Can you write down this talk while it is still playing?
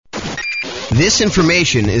This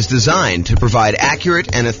information is designed to provide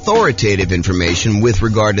accurate and authoritative information with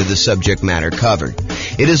regard to the subject matter covered.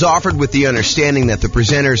 It is offered with the understanding that the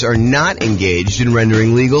presenters are not engaged in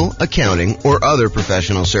rendering legal, accounting, or other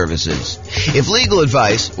professional services. If legal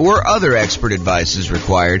advice or other expert advice is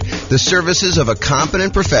required, the services of a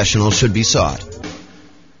competent professional should be sought.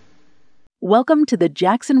 Welcome to the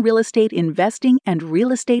Jackson Real Estate Investing and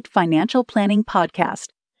Real Estate Financial Planning Podcast.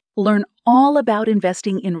 Learn all about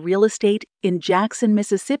investing in real estate in Jackson,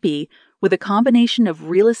 Mississippi, with a combination of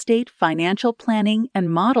real estate financial planning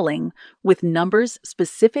and modeling with numbers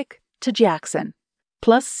specific to Jackson,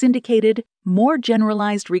 plus syndicated, more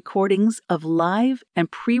generalized recordings of live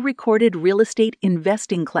and pre-recorded real estate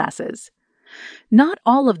investing classes. Not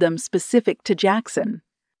all of them specific to Jackson.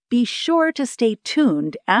 Be sure to stay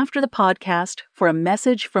tuned after the podcast for a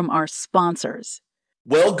message from our sponsors.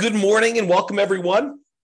 Well, good morning and welcome, everyone.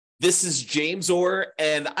 This is James Orr,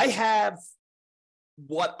 and I have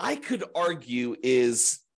what I could argue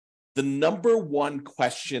is the number one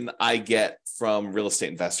question I get from real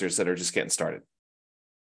estate investors that are just getting started.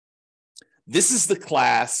 This is the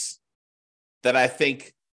class that I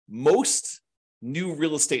think most new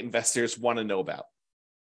real estate investors want to know about.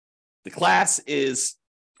 The class is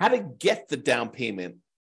how to get the down payment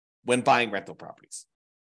when buying rental properties.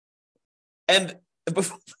 And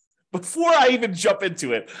before I even jump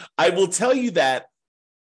into it, I will tell you that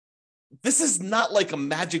this is not like a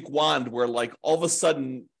magic wand where like all of a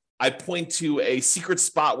sudden I point to a secret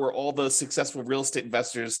spot where all the successful real estate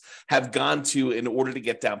investors have gone to in order to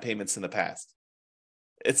get down payments in the past.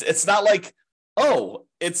 It's not like, oh,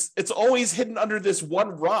 it's always hidden under this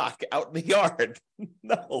one rock out in the yard.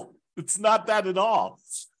 No, it's not that at all.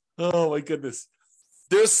 Oh my goodness.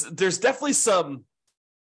 There's definitely some,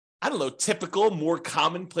 I don't know, typical, more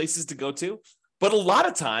common places to go to. But a lot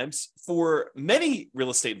of times for many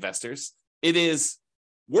real estate investors, it is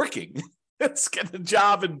working. It's getting a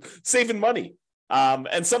job and saving money.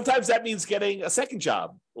 And sometimes that means getting a second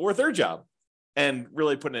job or a third job and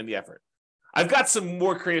really putting in the effort. I've got some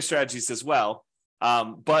more creative strategies as well,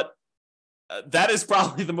 but that is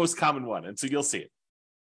probably the most common one. And so you'll see it.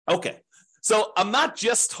 Okay. So I'm not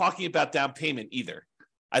just talking about down payment either.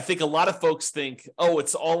 I think a lot of folks think, oh,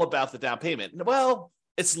 it's all about the down payment. Well,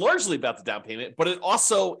 it's largely about the down payment, but it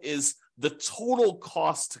also is the total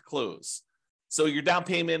cost to close. So your down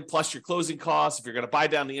payment plus your closing costs, if you're going to buy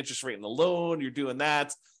down the interest rate in the loan, you're doing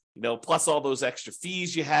that, plus all those extra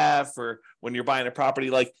fees you have for when you're buying a property.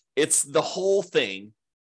 Like it's the whole thing.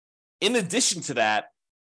 In addition to that,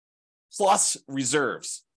 plus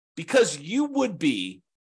reserves, because you would be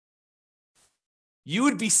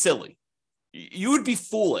silly. You would be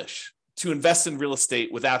foolish to invest in real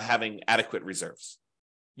estate without having adequate reserves.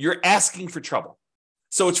 You're asking for trouble.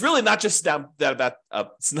 So it's really not just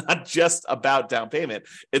it's not just about down payment.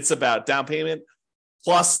 It's about down payment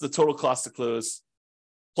plus the total cost to close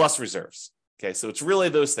plus reserves. Okay, so it's really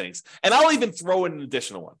those things. And I'll even throw in an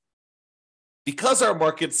additional one. Because our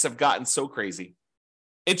markets have gotten so crazy,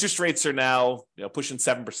 interest rates are now pushing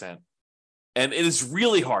 7%. And it is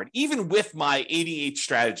really hard, even with my 88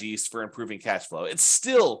 strategies for improving cash flow. It's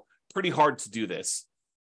still pretty hard to do this,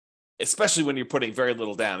 especially when you're putting very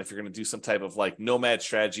little down. If you're going to do some type of like nomad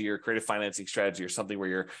strategy or creative financing strategy or something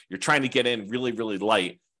where you're trying to get in really, really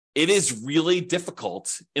light, it is really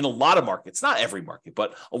difficult in a lot of markets, not every market,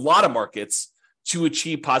 but a lot of markets to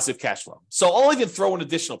achieve positive cash flow. So I'll even throw an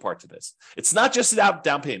additional part to this. It's not just about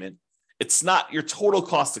down payment. It's not your total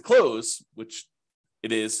cost to close, which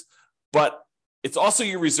it is, but it's also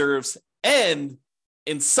your reserves. And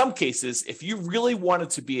in some cases, if you really wanted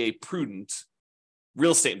to be a prudent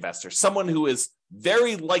real estate investor, someone who is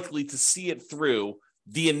very likely to see it through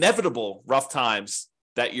the inevitable rough times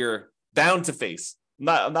that you're bound to face.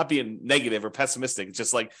 I'm not being negative or pessimistic. It's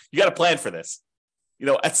just like, you got to plan for this.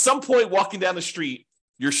 At some point walking down the street,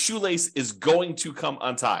 your shoelace is going to come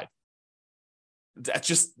untied. That's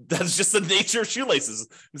just the nature of shoelaces.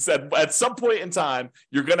 It's that at some point in time,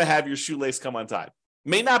 you're going to have your shoelace come untied.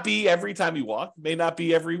 May not be every time you walk, may not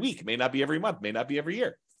be every week, may not be every month, may not be every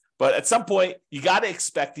year. But at some point, you got to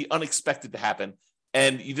expect the unexpected to happen.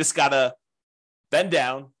 And you just got to bend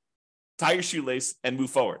down, tie your shoelace, and move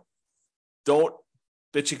forward. Don't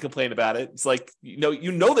bitch and complain about it. It's like,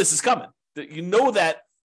 this is coming. You know that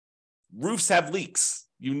roofs have leaks.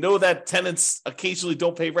 You know that tenants occasionally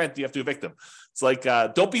don't pay rent. You have to evict them. It's like,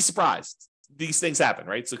 don't be surprised. These things happen,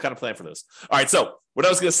 right? So kind of plan for this. All right. So what I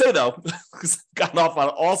was going to say, though, because I've gotten off on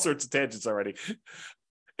all sorts of tangents already,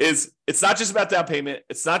 is it's not just about down payment.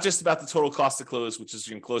 It's not just about the total cost to close, which is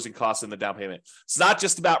your closing costs and the down payment. It's not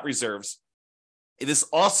just about reserves. It is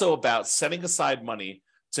also about setting aside money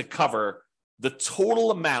to cover the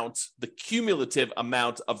total amount, the cumulative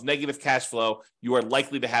amount of negative cash flow you are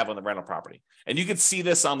likely to have on the rental property. And you can see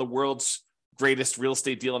this on the world's greatest real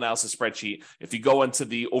estate deal analysis spreadsheet. If you go into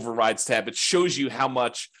the overrides tab, it shows you how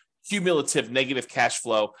much cumulative negative cash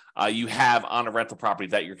flow you have on a rental property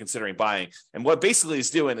that you're considering buying. And what basically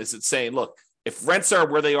is doing is it's saying, look, if rents are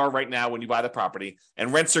where they are right now when you buy the property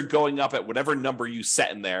and rents are going up at whatever number you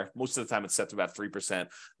set in there, most of the time it's set to about 3%,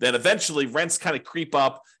 then eventually rents kind of creep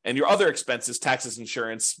up and your other expenses, taxes,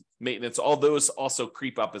 insurance, maintenance, all those also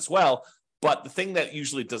creep up as well. But the thing that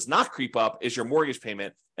usually does not creep up is your mortgage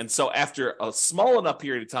payment. And so after a small enough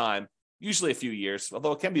period of time, usually a few years,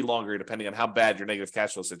 although it can be longer depending on how bad your negative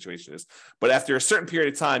cash flow situation is. But after a certain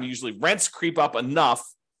period of time, usually rents creep up enough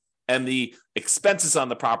and the expenses on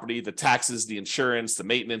the property, the taxes, the insurance, the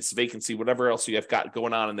maintenance, vacancy, whatever else you have got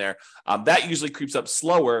going on in there, that usually creeps up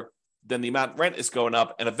slower than the amount rent is going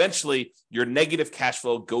up. And eventually your negative cash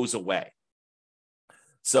flow goes away.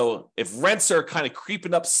 So if rents are kind of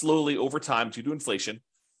creeping up slowly over time due to inflation,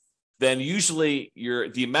 then usually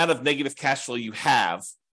the amount of negative cash flow you have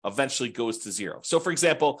eventually goes to zero. So for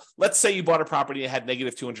example, let's say you bought a property and had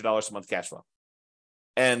negative $200 a month cash flow.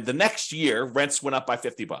 And the next year, rents went up by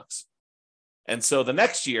 $50. And so the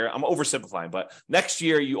next year, I'm oversimplifying, but next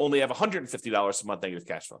year you only have $150 a month negative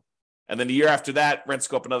cash flow. And then the year after that, rents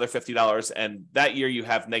go up another $50. And that year you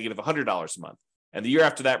have negative $100 a month. And the year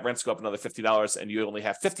after that, rents go up another $50 and you only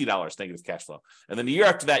have $50 negative cash flow. And then the year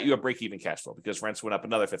after that, you have break-even cash flow because rents went up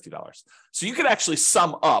another $50. So you could actually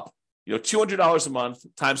sum up, $200 a month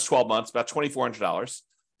times 12 months, about $2,400.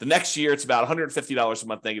 The next year, it's about $150 a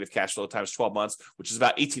month negative cash flow times 12 months, which is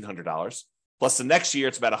about $1,800. Plus the next year,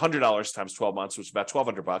 it's about $100 times 12 months, which is about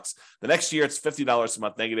 $1,200. The next year, it's $50 a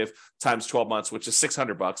month negative times 12 months, which is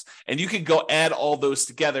 $600. And you can go add all those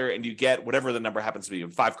together and you get whatever the number happens to be,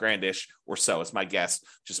 $5,000-ish or so. It's my guess,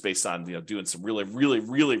 just based on doing some really, really,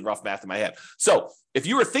 really rough math in my head. So if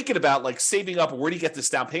you were thinking about like saving up, where do you get this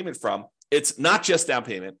down payment from? It's not just down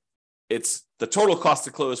payment. It's the total cost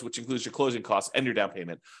to close, which includes your closing costs and your down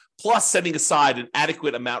payment, plus setting aside an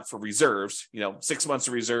adequate amount for reserves, 6 months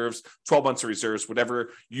of reserves, 12 months of reserves,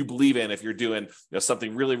 whatever you believe in. If you're doing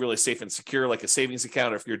something really, really safe and secure, like a savings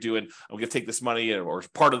account, or if you're doing, I'm going to take this money or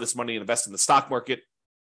part of this money and invest in the stock market.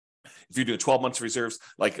 If you're doing 12 months of reserves,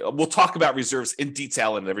 like we'll talk about reserves in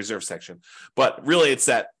detail in the reserve section, but really it's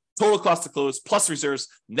that total cost to close plus reserves.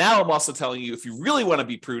 Now I'm also telling you, if you really want to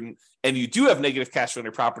be prudent and you do have negative cash flow on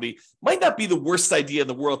your property, might not be the worst idea in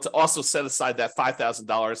the world to also set aside that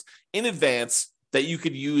 $5,000 in advance that you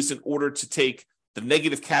could use in order to take the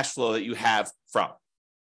negative cash flow that you have from.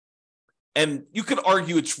 And you could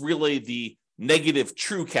argue it's really the negative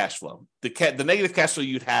true cash flow, the negative cash flow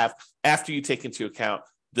you'd have after you take into account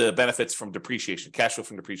the benefits from depreciation, cash flow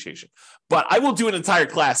from depreciation. But I will do an entire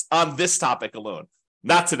class on this topic alone.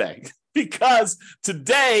 Not today, because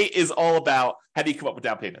today is all about how do you come up with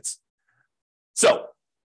down payments. So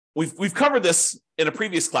we've covered this in a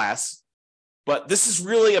previous class, but this is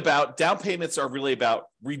really about down payments are really about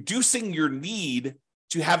reducing your need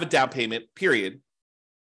to have a down payment, period.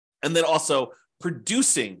 And then also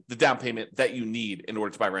producing the down payment that you need in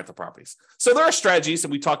order to buy rental properties. So there are strategies,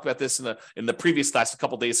 and we talked about this in the previous class a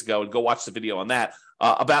couple of days ago, and go watch the video on that,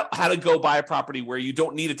 about how to go buy a property where you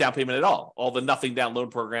don't need a down payment at all the nothing down loan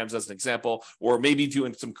programs as an example, or maybe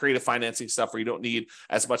doing some creative financing stuff where you don't need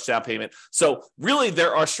as much down payment. So really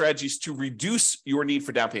there are strategies to reduce your need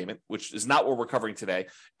for down payment, which is not what we're covering today.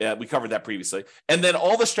 We covered that previously. And then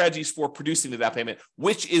all the strategies for producing the down payment,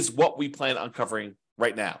 which is what we plan on covering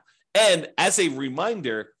right now. And as a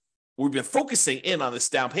reminder, we've been focusing in on this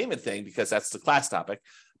down payment thing because that's the class topic,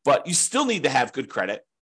 but you still need to have good credit.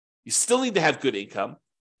 You still need to have good income.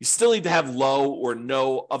 You still need to have low or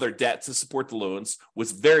no other debt to support the loans,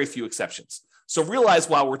 with very few exceptions. So realize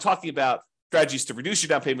while we're talking about strategies to reduce your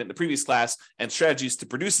down payment in the previous class and strategies to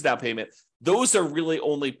produce a down payment, those are really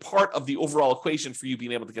only part of the overall equation for you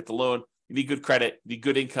being able to get the loan. You need good credit, you need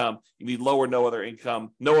good income, you need low or no other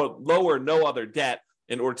income, low or no other debt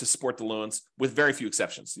in order to support the loans, with very few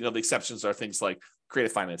exceptions. The exceptions are things like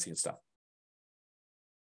creative financing and stuff.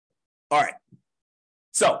 All right.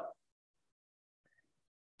 So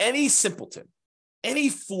any simpleton, any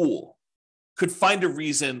fool could find a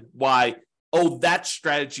reason why, that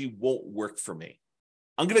strategy won't work for me.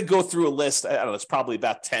 I'm going to go through a list. I don't know, it's probably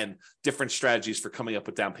about 10 different strategies for coming up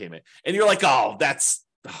with down payment. And you're like, that's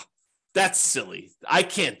silly. I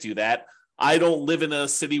can't do that. I don't live in a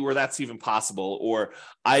city where that's even possible, or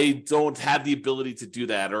I don't have the ability to do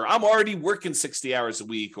that, or I'm already working 60 hours a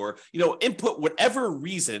week, or, input whatever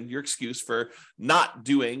reason, your excuse for not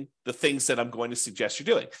doing the things that I'm going to suggest you're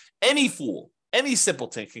doing. Any fool Any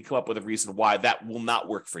simpleton can come up with a reason why that will not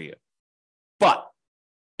work for you. But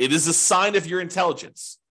it is a sign of your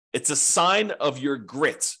intelligence. It's a sign of your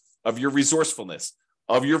grit, of your resourcefulness,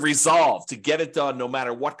 of your resolve to get it done no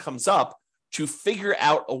matter what comes up, to figure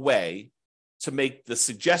out a way to make the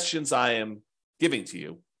suggestions I am giving to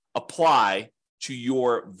you apply to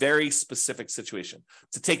your very specific situation.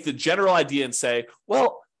 To take the general idea and say,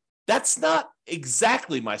 well, that's not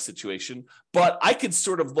exactly my situation, but I could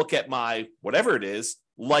sort of look at my whatever it is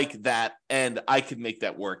like that, and I could make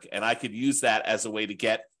that work, and I could use that as a way to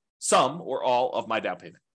get some or all of my down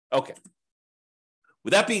payment. Okay.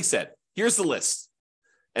 With that being said, here's the list.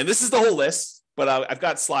 And this is the whole list, but I've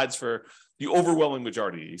got slides for the overwhelming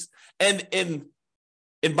majority of these. And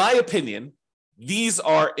in my opinion, these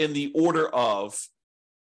are in the order of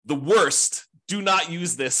the worst, do not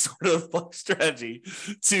use this sort of strategy,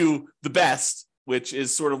 to the best, which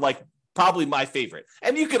is sort of like probably my favorite.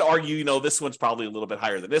 And you could argue, this one's probably a little bit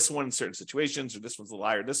higher than this one in certain situations, or this one's a little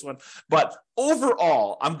higher than this one. But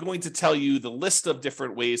overall, I'm going to tell you the list of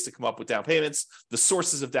different ways to come up with down payments, the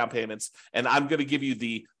sources of down payments, and I'm going to give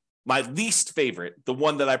you my least favorite, the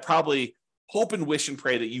one that I probably hope and wish and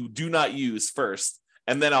pray that you do not use first.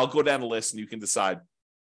 And then I'll go down the list and you can decide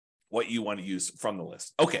what you want to use from the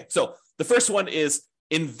list. Okay, so the first one is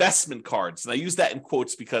investment cards. And I use that in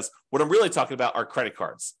quotes because what I'm really talking about are credit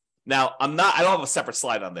cards. Now, I don't have a separate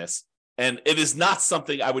slide on this, and it is not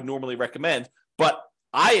something I would normally recommend, but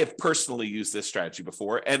I have personally used this strategy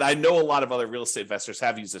before, and I know a lot of other real estate investors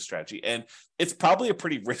have used this strategy, and it's probably a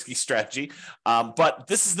pretty risky strategy, but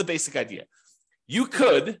this is the basic idea. You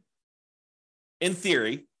could, in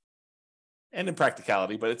theory, and in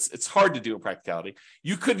practicality, but it's hard to do in practicality,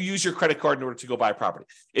 you could use your credit card in order to go buy a property.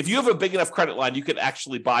 If you have a big enough credit line, you could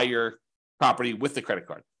actually buy your property with the credit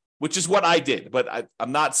card, which is what I did, but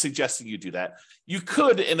I'm not suggesting you do that. You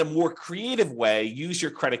could, in a more creative way, use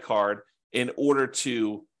your credit card in order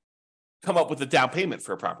to come up with a down payment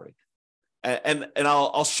for a property. And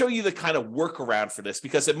I'll show you the kind of workaround for this,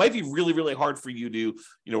 because it might be really, really hard for you to,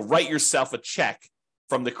 write yourself a check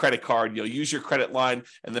from the credit card. Use your credit line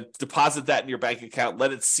and then deposit that in your bank account,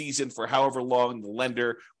 let it season for however long the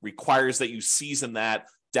lender requires that you season that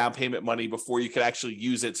down payment money before you can actually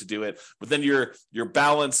use it to do it. But then your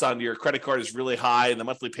balance on your credit card is really high, and the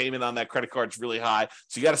monthly payment on that credit card is really high.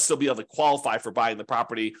 So you got to still be able to qualify for buying the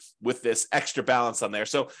property with this extra balance on there.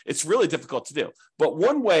 So it's really difficult to do. But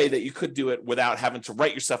one way that you could do it without having to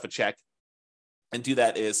write yourself a check and do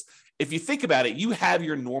that is, if you think about it, you have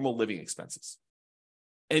your normal living expenses.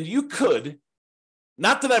 And you could,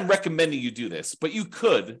 not that I'm recommending you do this, but you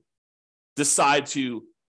could decide to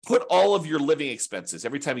put all of your living expenses,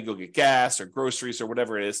 every time you go get gas or groceries or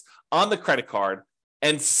whatever it is, on the credit card,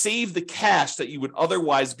 and save the cash that you would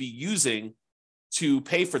otherwise be using to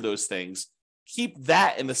pay for those things. Keep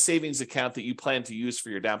that in the savings account that you plan to use for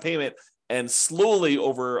your down payment, and slowly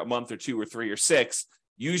over a month or 2 or 3 or 6,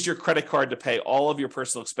 use your credit card to pay all of your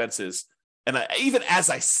personal expenses. And even as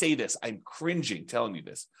I say this, I'm cringing telling you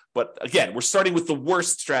this. But again, we're starting with the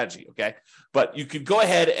worst strategy, okay? But you could go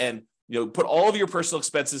ahead and put all of your personal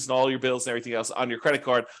expenses and all your bills and everything else on your credit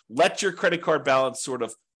card. Let your credit card balance sort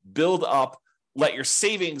of build up. Let your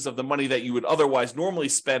savings of the money that you would otherwise normally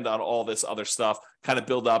spend on all this other stuff kind of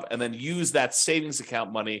build up, and then use that savings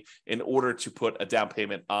account money in order to put a down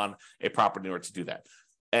payment on a property in order to do that.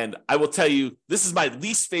 And I will tell you, this is my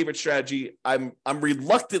least favorite strategy. I'm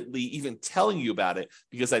reluctantly even telling you about it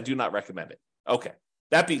because I do not recommend it. Okay,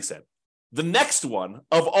 that being said, the next one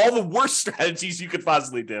of all the worst strategies you could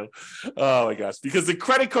possibly do, oh my gosh, because the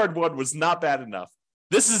credit card one was not bad enough.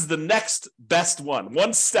 This is the next best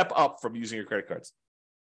one step up from using your credit cards.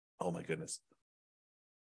 Oh my goodness.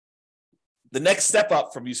 The next step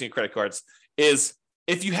up from using your credit cards is,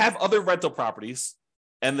 if you have other rental properties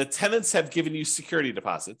and the tenants have given you security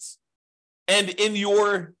deposits, and in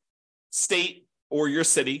your state or your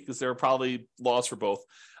city, because there are probably laws for both,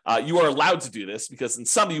 you are allowed to do this, because in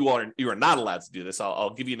some you are not allowed to do this.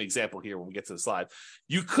 I'll give you an example here when we get to the slide.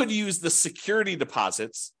 You could use the security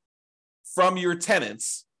deposits from your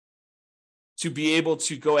tenants to be able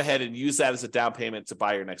to go ahead and use that as a down payment to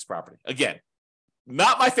buy your next property. Again,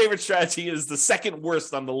 not my favorite strategy. It is the second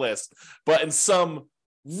worst on the list, but in some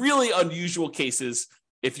really unusual cases,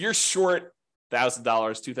 if you're short $1,000,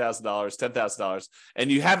 $2,000, $10,000,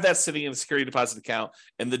 and you have that sitting in a security deposit account,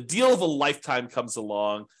 and the deal of a lifetime comes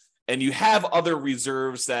along, and you have other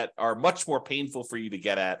reserves that are much more painful for you to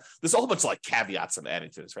get at. There's a whole bunch of like caveats I'm adding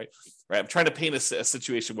to this, right? I'm trying to paint a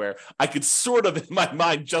situation where I could sort of, in my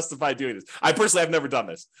mind, justify doing this. I personally have never done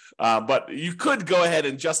this, but you could go ahead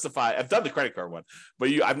and justify. I've done the credit card one, but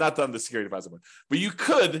I've not done the security deposit one. But you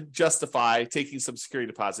could justify taking some security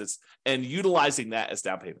deposits and utilizing that as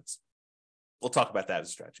down payments. We'll talk about that as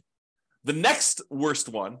a strategy. The next worst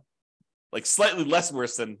one, like slightly less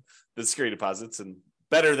worse than the security deposits and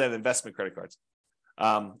better than investment credit cards,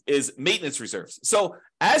 is maintenance reserves. So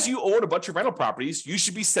as you own a bunch of rental properties, you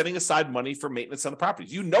should be setting aside money for maintenance on the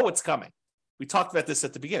properties. You know it's coming. We talked about this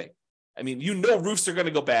at the beginning. I mean, you know roofs are going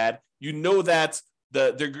to go bad. You know that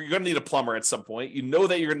you're going to need a plumber at some point. You know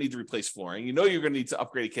that you're going to need to replace flooring. You know you're going to need to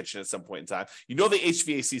upgrade a kitchen at some point in time. You know the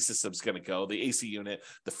HVAC system's going to go, the AC unit,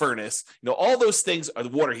 the furnace. All those things are the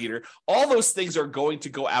water heater. All those things are going to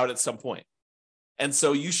go out at some point. And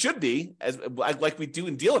so you should be, like we do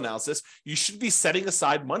in deal analysis, you should be setting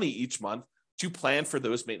aside money each month to plan for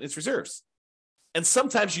those maintenance reserves. And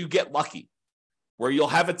sometimes you get lucky where you'll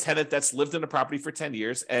have a tenant that's lived in a property for 10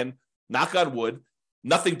 years and, knock on wood,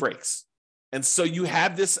 nothing breaks. And so you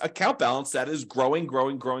have this account balance that is growing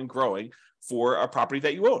for a property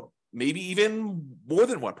that you own. Maybe even more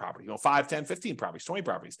than one property, 5, 10, 15 properties, 20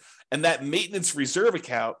 properties. And that maintenance reserve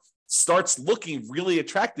account starts looking really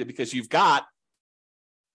attractive because you've got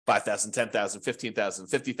 $5,000, $10,000, $15,000,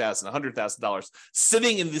 $50,000, $100,000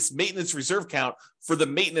 sitting in this maintenance reserve account for the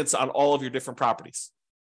maintenance on all of your different properties.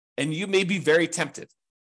 And you may be very tempted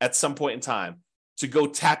at some point in time to go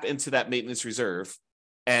tap into that maintenance reserve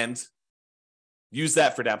and use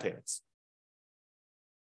that for down payments.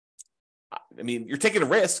 I mean, you're taking a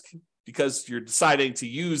risk because you're deciding to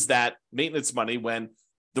use that maintenance money when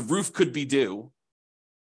the roof could be due.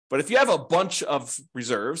 But if you have a bunch of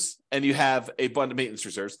reserves and you have a bunch of maintenance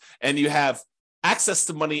reserves and you have access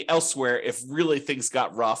to money elsewhere, if really things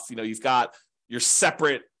got rough, you've got your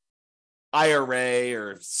separate IRA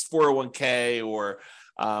or 401k, or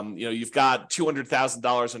you've got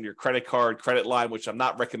 $200,000 on your credit line, which I'm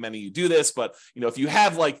not recommending you do this, but if you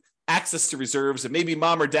have like access to reserves and maybe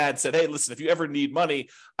mom or dad said, hey, listen, if you ever need money,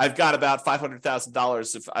 I've got about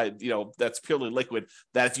 $500,000 if I, that's purely liquid,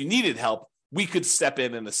 that if you needed help, we could step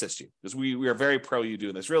in and assist you, because we are very pro you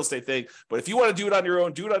doing this real estate thing. But if you want to do it on your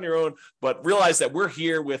own, do it on your own. But realize that we're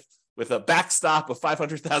here with a backstop of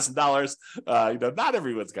 $500,000. Not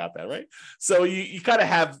everyone's got that, right? So you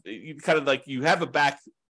have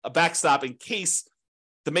a backstop in case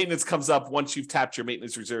the maintenance comes up once you've tapped your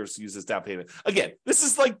maintenance reserves to use as down payment. Again, this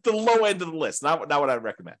is like the low end of the list, not what I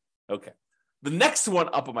recommend. Okay. The next one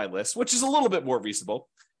up on my list, which is a little bit more reasonable,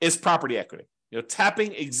 is property equity.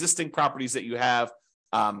 Tapping existing properties that you have,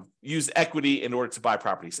 use equity in order to buy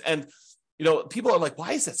properties. And, people are like,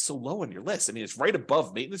 why is that so low on your list? I mean, it's right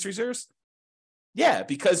above maintenance reserves. Yeah,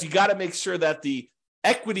 because you got to make sure that the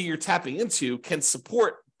equity you're tapping into can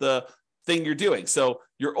support the thing you're doing. So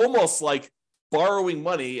you're almost like borrowing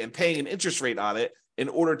money and paying an interest rate on it in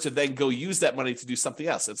order to then go use that money to do something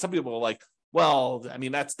else. And some people are like, well, I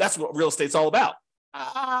mean, that's what real estate's all about.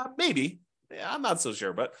 Maybe. Yeah, I'm not so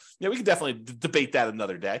sure, but we can definitely debate that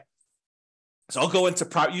another day. So I'll go into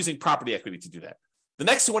using property equity to do that. The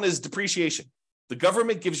next one is depreciation. The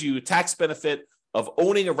government gives you a tax benefit of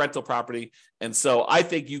owning a rental property. And so I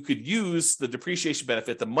think you could use the depreciation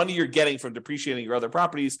benefit, the money you're getting from depreciating your other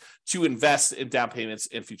properties, to invest in down payments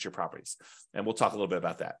in future properties. And we'll talk a little bit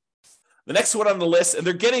about that. The next one on the list, and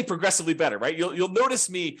they're getting progressively better, right? You'll notice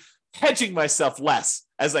me hedging myself less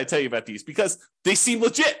as I tell you about these because they seem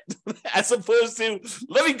legit as opposed to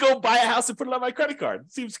let me go buy a house and put it on my credit card.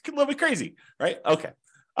 It seems a little bit crazy, right? Okay.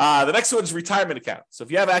 The next one is retirement account. So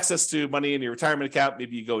if you have access to money in your retirement account,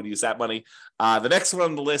 maybe you go and use that money. The next one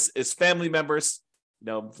on the list is family members.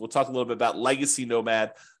 We'll talk a little bit about legacy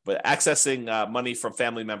nomad, but accessing money from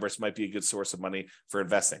family members might be a good source of money for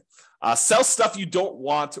investing. Sell stuff you don't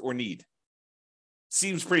want or need.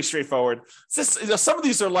 Seems pretty straightforward. Some of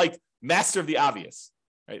these are like master of the obvious,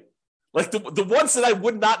 right? Like the ones that I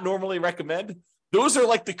would not normally recommend, those are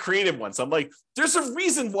like the creative ones. I'm like, there's a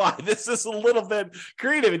reason why this is a little bit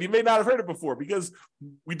creative, and you may not have heard it before because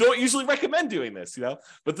we don't usually recommend doing this,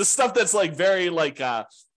 But the stuff that's like very like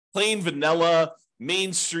plain vanilla,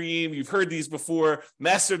 mainstream, you've heard these before,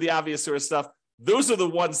 master of the obvious sort of stuff. Those are the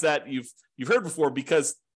ones that you've heard before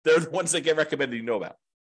because they're the ones that get recommended you know about.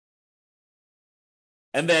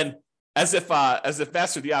 And then, as if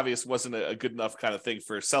master of the obvious wasn't a good enough kind of thing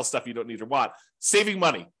for sell stuff you don't need or want, saving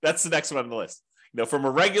money. That's the next one on the list. From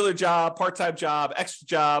a regular job, part-time job, extra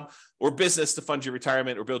job, or business to fund your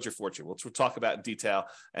retirement or build your fortune, which we'll talk about in detail.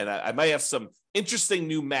 And I might have some interesting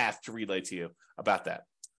new math to relay to you about that.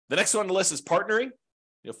 The next one on the list is partnering,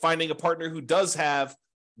 finding a partner who does have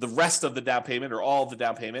the rest of the down payment or all of the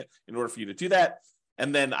down payment in order for you to do that.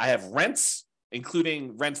 And then I have rents,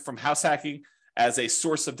 including rent from house hacking as a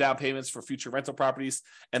source of down payments for future rental properties.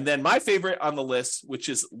 And then my favorite on the list, which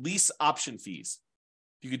is lease option fees.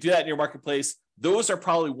 You could do that in your marketplace. Those are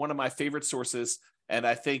probably one of my favorite sources, and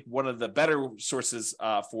I think one of the better sources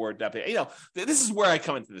for down payment. This is where I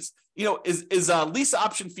come into this. Is lease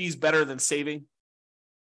option fees better than saving?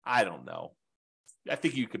 I don't know. I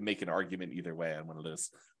think you could make an argument either way on one of those,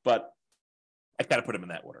 but I kind of put them in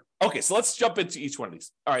that order. Okay, so let's jump into each one of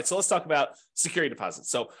these. All right, so let's talk about security deposits.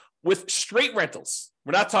 So with straight rentals,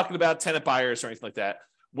 we're not talking about tenant buyers or anything like that.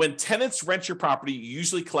 When tenants rent your property, you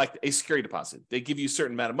usually collect a security deposit. They give you a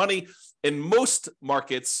certain amount of money. In most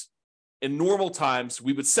markets, in normal times,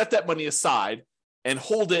 we would set that money aside and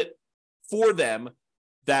hold it for them,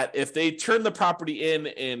 that if they turn the property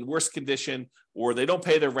in worse condition or they don't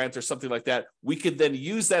pay their rent or something like that, we could then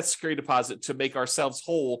use that security deposit to make ourselves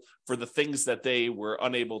whole for the things that they were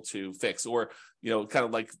unable to fix. Or, kind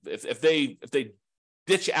of like if they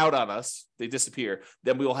ditch out on us, they disappear,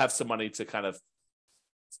 then we will have some money to kind of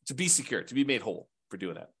to be secure, to be made whole for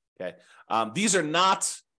doing that. Okay. These are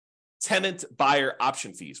not tenant buyer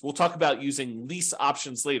option fees. We'll talk about using lease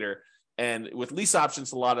options later. And with lease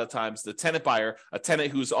options, a lot of times the tenant buyer, a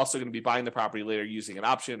tenant who's also going to be buying the property later using an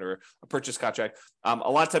option or a purchase contract, a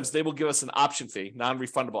lot of times they will give us an option fee,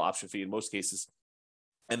 non-refundable option fee in most cases.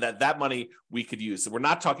 And that money we could use. So we're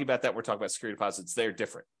not talking about that. We're talking about security deposits. They're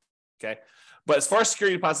different. Okay. But as far as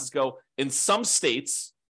security deposits go, in some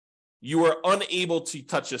states, you are unable to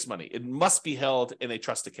touch this money. It must be held in a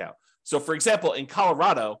trust account. So for example, in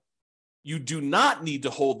Colorado, you do not need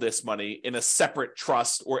to hold this money in a separate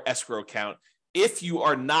trust or escrow account if you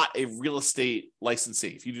are not a real estate licensee.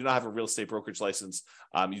 If you do not have a real estate brokerage license,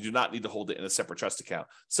 you do not need to hold it in a separate trust account.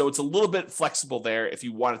 So it's a little bit flexible there if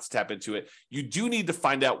you wanted to tap into it. You do need to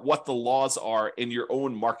find out what the laws are in your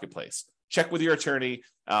own marketplace. Check with your attorney,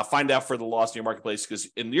 find out for the laws in your marketplace, because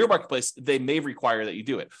in your marketplace, they may require that you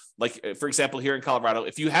do it. Like, for example, here in Colorado,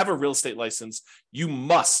 if you have a real estate license, you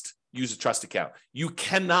must use a trust account. You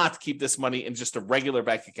cannot keep this money in just a regular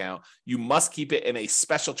bank account. You must keep it in a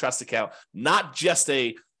special trust account, not just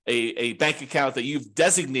a bank account that you've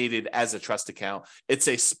designated as a trust account. It's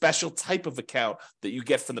a special type of account that you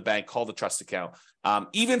get from the bank called a trust account,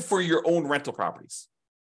 even for your own rental properties,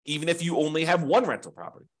 even if you only have one rental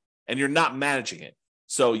property and you're not managing it.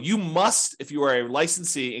 So you must, if you are a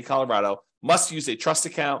licensee in Colorado, must use a trust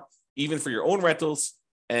account, even for your own rentals.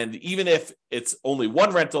 And even if it's only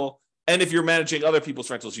one rental, and if you're managing other people's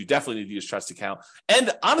rentals, you definitely need to use trust account.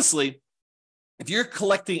 And honestly, if you're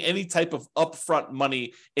collecting any type of upfront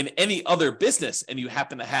money in any other business and you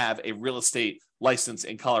happen to have a real estate license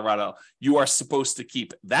in Colorado, you are supposed to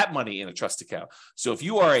keep that money in a trust account. So if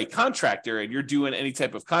you are a contractor and you're doing any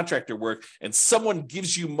type of contractor work and someone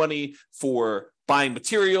gives you money for buying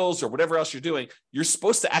materials or whatever else you're doing, you're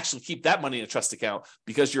supposed to actually keep that money in a trust account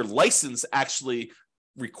because your license actually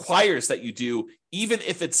requires that you do, even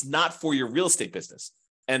if it's not for your real estate business.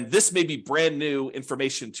 And this may be brand new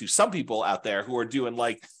information to some people out there who are doing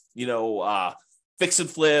fix and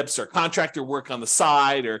flips or contractor work on the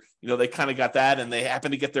side, or, they kind of got that and they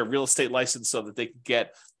happen to get their real estate license so that they can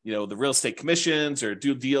get, the real estate commissions or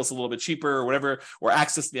do deals a little bit cheaper or whatever, or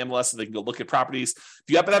access to the MLS so they can go look at properties. If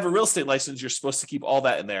you happen to have a real estate license, you're supposed to keep all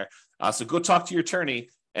that in there. So go talk to your attorney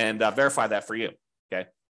and verify that for you.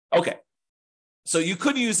 Okay. So you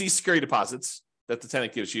could use these security deposits that the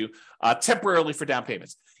tenant gives you temporarily for down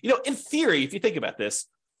payments. In theory, if you think about this,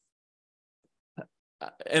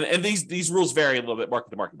 and these rules vary a little bit market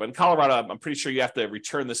to market, but in Colorado, I'm pretty sure you have to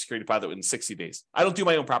return the security deposit within 60 days. I don't do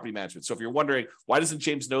my own property management. So if you're wondering, why doesn't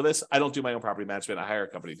James know this? I don't do my own property management. I hire a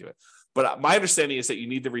company to do it. But my understanding is that you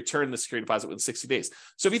need to return the security deposit within 60 days.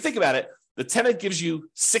 So if you think about it, the tenant gives you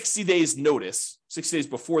 60 days notice, 60 days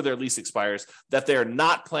before their lease expires, that they're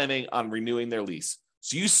not planning on renewing their lease.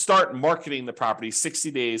 So you start marketing the property 60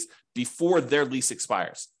 days before their lease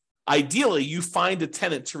expires. Ideally, you find a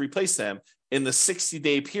tenant to replace them in the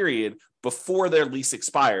 60-day period before their lease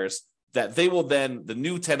expires, that they will then, the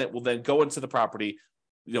new tenant will then go into the property,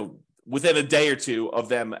 within a day or two of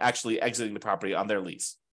them actually exiting the property on their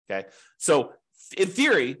lease. Okay. So in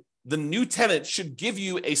theory, the new tenant should give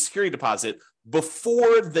you a security deposit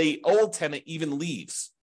before the old tenant even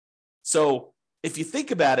leaves. So if you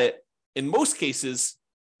think about it, in most cases,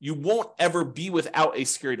 you won't ever be without a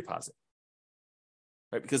security deposit,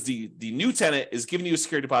 right? Because the new tenant is giving you a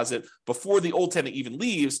security deposit before the old tenant even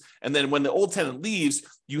leaves. And then when the old tenant leaves,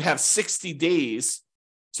 you have 60 days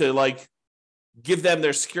to give them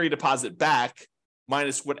their security deposit back,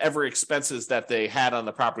 minus whatever expenses that they had on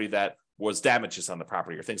the property that was damages on the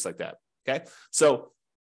property or things like that. Okay. So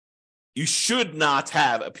you should not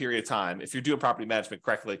have a period of time, if you're doing property management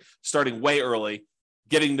correctly, starting way early,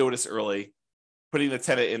 getting notice early, putting the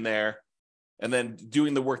tenant in there, and then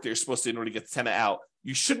doing the work that you're supposed to in order to get the tenant out.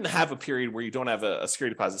 You shouldn't have a period where you don't have a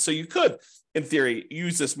security deposit. So you could, in theory,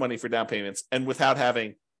 use this money for down payments and without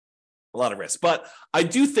having a lot of risk. But I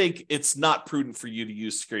do think it's not prudent for you to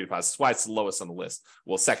use security deposits. That's why it's the lowest on the list.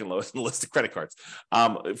 Well, second lowest on the list of credit cards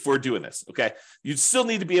for doing this, okay? You still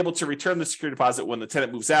need to be able to return the security deposit when the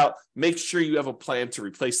tenant moves out. Make sure you have a plan to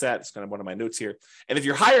replace that. It's kind of one of my notes here. And if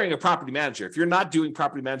you're hiring a property manager, if you're not doing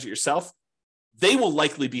property management yourself, they will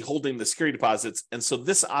likely be holding the security deposits. And so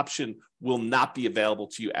this option will not be available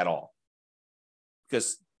to you at all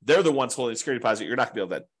because they're the ones holding the security deposit. You're not going to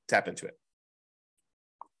be able to tap into it.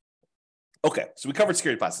 Okay, so we covered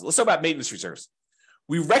security deposits. Let's talk about maintenance reserves.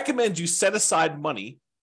 We recommend you set aside money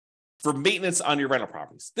for maintenance on your rental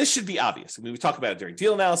properties. This should be obvious. I mean, we talk about it during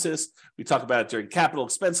deal analysis. We talk about it during capital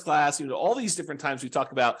expense class. All these different times we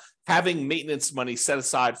talk about having maintenance money set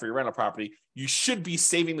aside for your rental property. You should be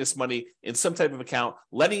saving this money in some type of account,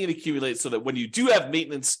 letting it accumulate so that when you do have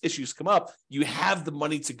maintenance issues come up, you have the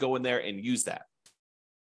money to go in there and use that.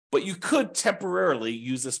 But you could temporarily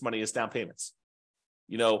use this money as down payments.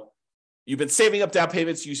 You've been saving up down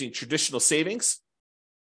payments using traditional savings,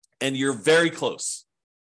 and you're very close.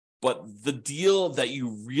 But the deal that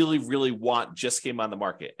you really, really want just came on the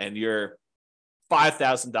market, and you're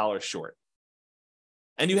 $5,000 short.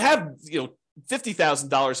 And you have,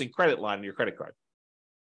 $50,000 in credit line on your credit card,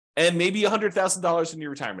 and maybe $100,000 in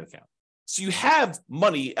your retirement account. So you have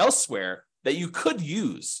money elsewhere that you could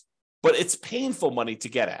use, but it's painful money to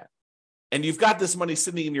get at. And you've got this money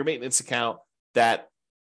sitting in your maintenance account that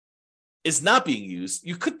is not being used.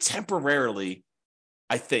 You could temporarily,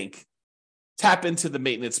 I think, tap into the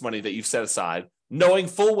maintenance money that you've set aside, knowing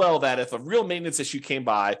full well that if a real maintenance issue came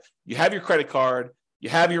by, you have your credit card, you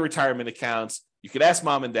have your retirement accounts, you could ask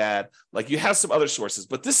mom and dad, you have some other sources.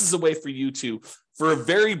 But this is a way for you to, for a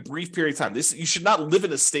very brief period of time, you should not live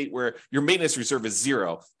in a state where your maintenance reserve is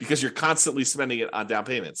zero because you're constantly spending it on down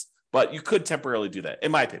payments. But you could temporarily do that,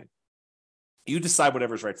 in my opinion. You decide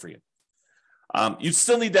whatever's right for you. You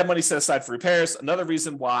still need that money set aside for repairs. Another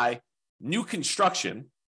reason why new construction,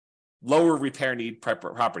 lower repair need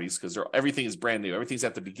properties, because everything is brand new, everything's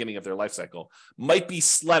at the beginning of their life cycle, might be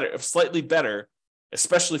slightly better,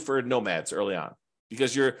 especially for nomads early on,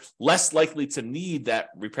 because you're less likely to need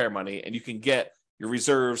that repair money, and you can get your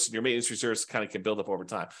reserves and your maintenance reserves kind of can build up over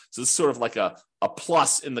time. So this is sort of like a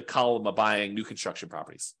plus in the column of buying new construction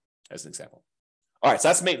properties, as an example. All right, so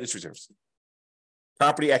that's maintenance reserves.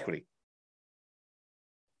 Property equity.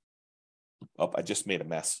 Oh, I just made a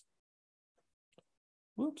mess.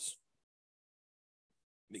 Whoops.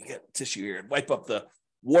 Let me get tissue here and wipe up the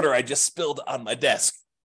water I just spilled on my desk.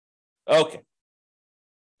 Okay.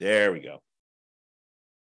 There we go.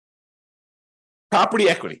 Property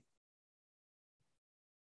equity.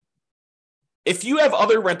 If you have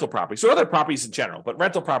other rental properties, or other properties in general, but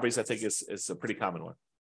rental properties I think is a pretty common one.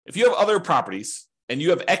 If you have other properties and you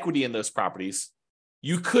have equity in those properties,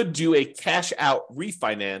 you could do a cash out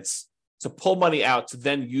refinance to pull money out to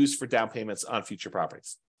then use for down payments on future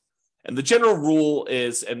properties. And the general rule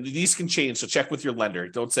is, and these can change, so check with your lender.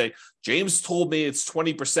 Don't say, James told me it's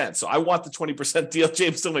 20%, so I want the 20% deal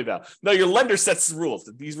James told me about. No, your lender sets the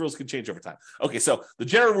rules. These rules can change over time. Okay, so the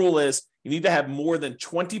general rule is you need to have more than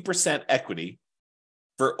 20% equity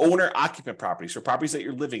for owner-occupant properties, for properties that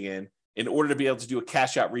you're living in order to be able to do a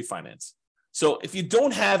cash-out refinance. So if you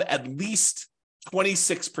don't have at least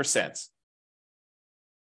 26%,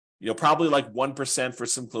 probably like 1% for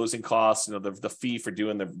some closing costs, the fee for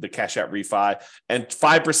doing the cash out refi, and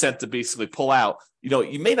 5% to basically pull out.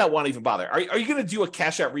 You may not want to even bother. Are you going to do a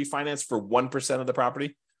cash out refinance for 1% of the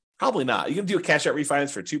property? Probably not. You're going to do a cash out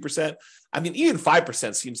refinance for 2%. I mean, even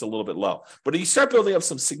 5% seems a little bit low. But if you start building up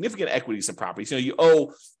some significant equities in properties, you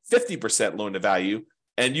owe 50% loan to value,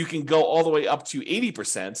 and you can go all the way up to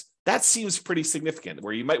 80%. That seems pretty significant,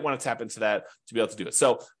 where you might want to tap into that to be able to do it.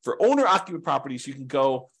 So for owner occupant properties, you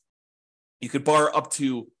could borrow up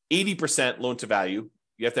to 80% loan to value.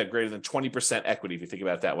 You have to have greater than 20% equity if you think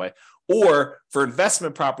about it that way. Or for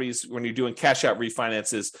investment properties, when you're doing cash out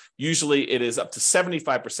refinances, usually it is up to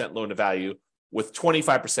 75% loan to value with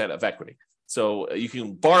 25% of equity. So you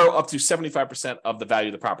can borrow up to 75% of the value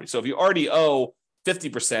of the property. So if you already owe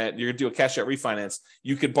 50%, you're going to do a cash out refinance,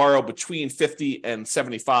 you could borrow between 50 and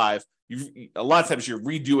 75. A lot of times you're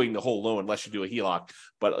redoing the whole loan unless you do a HELOC,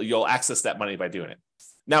 but you'll access that money by doing it.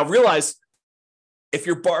 Now realize, if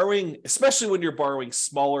you're borrowing, especially when you're borrowing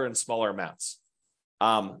smaller and smaller amounts,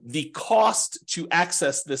 the cost to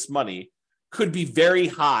access this money could be very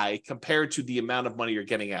high compared to the amount of money you're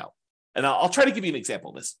getting out. And I'll try to give you an example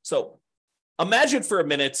of this. So imagine for a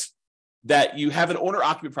minute that you have an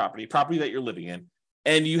owner-occupant property that you're living in,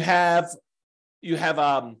 and you have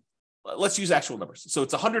let's use actual numbers. So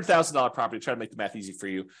it's a $100,000 property, try to make the math easy for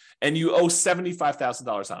you, and you owe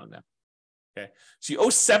 $75,000 on it now. Okay, so you owe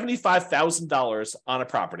 $75,000 on a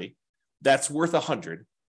property that's worth $100,000.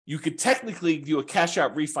 You could technically do a cash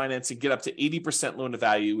out refinance and get up to 80% loan to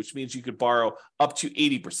value, which means you could borrow up to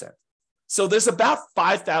 80%. So there's about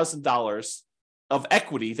 $5,000 of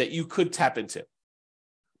equity that you could tap into.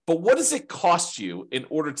 But what does it cost you in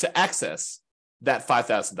order to access that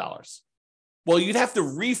 $5,000? Well, you'd have to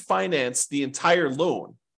refinance the entire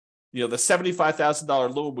loan. The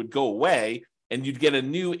 $75,000 loan would go away and you'd get a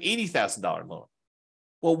new $80,000 loan.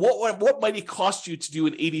 Well, what might it cost you to do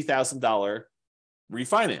an $80,000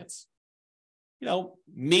 refinance?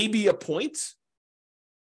 Maybe a point.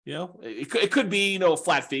 It could be, a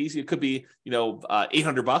flat fees. It could be, $800,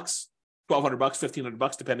 $1,200,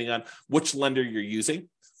 $1,500, depending on which lender you're using.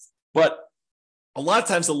 But a lot of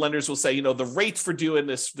times the lenders will say, the rate for doing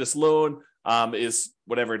this loan is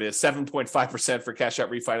whatever it is, 7.5% for cash out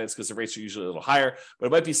refinance, because the rates are usually a little higher, but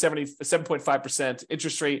it might be 7.5%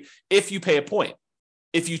 interest rate if you pay a point.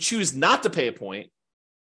 If you choose not to pay a point,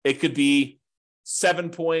 it could be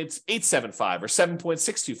 7.875 or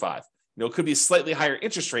 7.625. It could be a slightly higher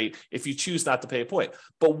interest rate if you choose not to pay a point.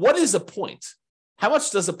 But what is a point? How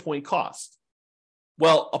much does a point cost?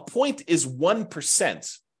 Well, a point is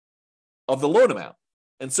 1% of the loan amount.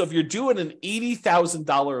 And so if you're doing an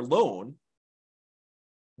 $80,000 loan,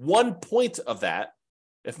 1 point of that,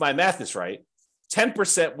 if my math is right,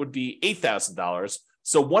 10% would be $8,000.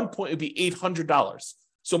 So 1 point would be $800.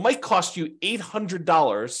 So it might cost you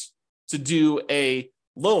 $800 to do a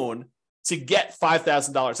loan to get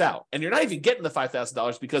 $5,000 out. And you're not even getting the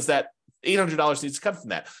 $5,000 because that $800 needs to come from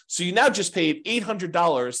that. So you now just paid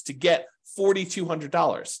 $800 to get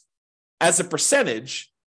 $4,200. As a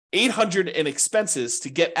percentage, $800 in expenses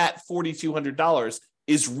to get at $4,200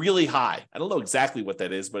 is really high. I don't know exactly what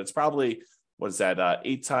that is, but it's probably,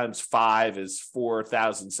 8 times 5 is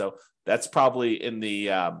 4,000. So that's probably in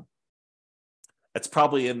the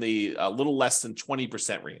little less than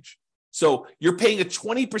 20% range. So you're paying a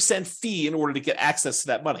 20% fee in order to get access to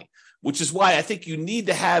that money, which is why I think you need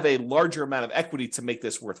to have a larger amount of equity to make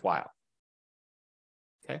this worthwhile.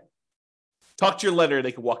 Okay. Talk to your lender.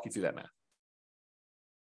 They can walk you through that math.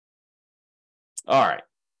 All right.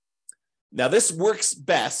 Now, this works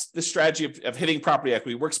best. This strategy of hitting property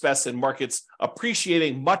equity works best in markets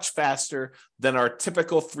appreciating much faster than our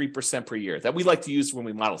typical 3% per year that we like to use when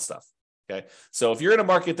we model stuff. Okay. So if you're in a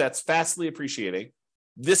market that's fastly appreciating,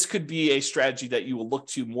 this could be a strategy that you will look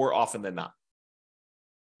to more often than not.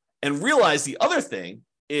 And realize the other thing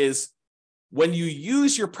is when you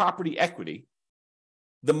use your property equity,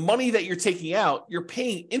 the money that you're taking out, you're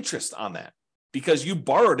paying interest on that because you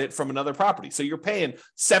borrowed it from another property. So you're paying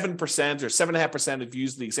 7% or 7.5%, if you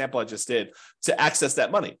use the example I just did, to access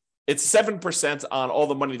that money. It's 7% on all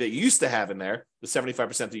the money that you used to have in there, the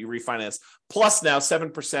 75% that you refinanced, plus now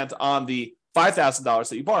 7% on the $5,000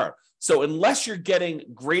 that you borrowed. So unless you're getting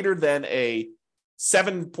greater than a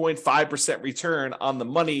 7.5% return on the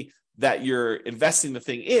money that you're investing the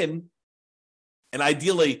thing in, and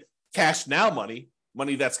ideally cash now money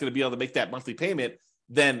that's going to be able to make that monthly payment,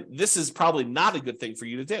 then this is probably not a good thing for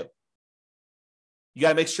you to do. You got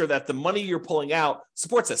to make sure that the money you're pulling out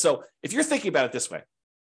supports it. So if you're thinking about it this way,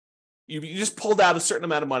 you just pulled out a certain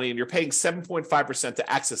amount of money and you're paying 7.5%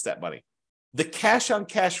 to access that money. The cash on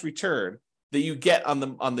cash return that you get on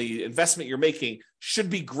the investment you're making should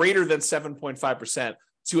be greater than 7.5%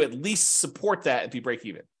 to at least support that and be break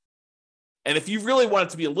even. And if you really want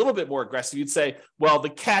it to be a little bit more aggressive, you'd say, well, the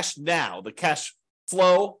cash now, the cash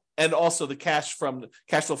flow, and also the cash flow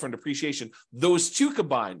from depreciation, those two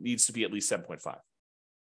combined needs to be at least 7.5.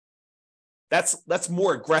 That's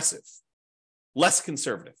more aggressive, less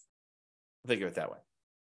conservative. Think of it that way.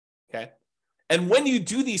 Okay. And when you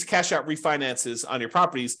do these cash out refinances on your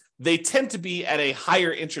properties, they tend to be at a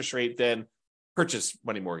higher interest rate than purchase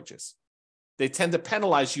money mortgages. They tend to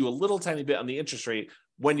penalize you a little tiny bit on the interest rate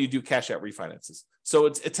when you do cash out refinances. So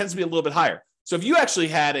it tends to be a little bit higher. So if you actually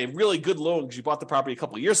had a really good loan because you bought the property a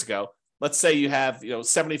couple of years ago, let's say you have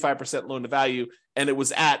 75% loan to value and it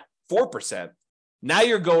was at 4%. Now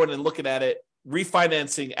you're going and looking at it,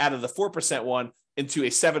 refinancing out of the 4% one into a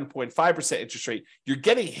 7.5% interest rate. You're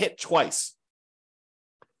getting hit twice.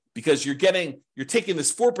 Because you're taking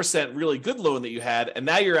this 4% really good loan that you had, and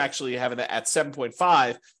now you're actually having it at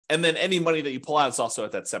 7.5, and then any money that you pull out is also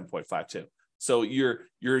at that 7.5 too. So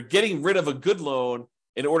you're getting rid of a good loan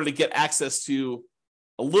in order to get access to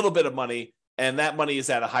a little bit of money, and that money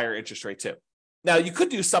is at a higher interest rate too. Now, you could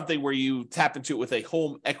do something where you tap into it with a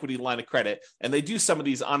home equity line of credit, and they do some of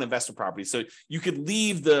these on investment properties. So you could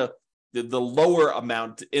leave the lower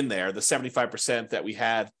amount in there, the 75% that we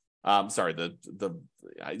had. Because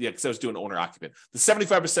I was doing owner occupant. The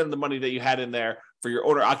 75% of the money that you had in there for your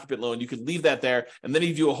owner occupant loan, you could leave that there, and then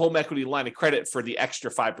you do a home equity line of credit for the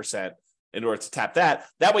extra 5% in order to tap that.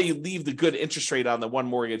 That way you leave the good interest rate on the one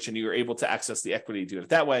mortgage and you're able to access the equity to do it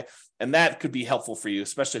that way. And that could be helpful for you,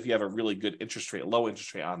 especially if you have a really good interest rate, low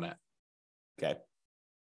interest rate on that. Okay.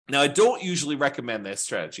 Now, I don't usually recommend this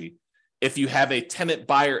strategy if you have a tenant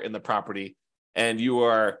buyer in the property and you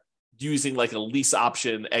are using like a lease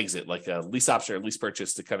option exit, like a lease option or lease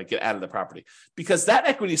purchase to kind of get out of the property, because that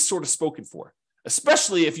equity is sort of spoken for,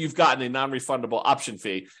 especially if you've gotten a non-refundable option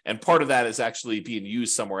fee and part of that is actually being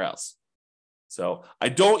used somewhere else. So I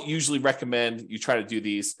don't usually recommend you try to do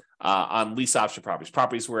these on lease option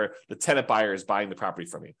properties where the tenant buyer is buying the property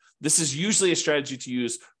from you. This is usually a strategy to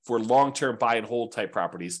use for long-term buy and hold type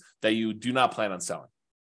properties that you do not plan on selling.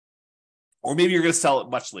 Or maybe you're going to sell it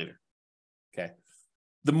much later. Okay.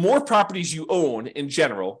 The more properties you own in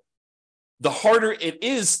general, the harder it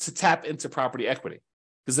is to tap into property equity.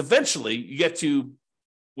 Because eventually you get to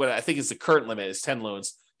what I think is the current limit is 10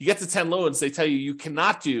 loans. You get to 10 loans, they tell you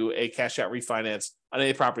cannot do a cash out refinance on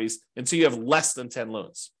any properties until you have less than 10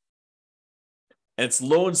 loans. And it's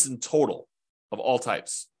loans in total of all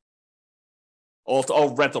types.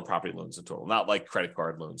 All rental property loans in total, not like credit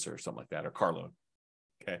card loans or something like that, or car loan.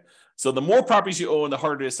 Okay. So the more properties you own, the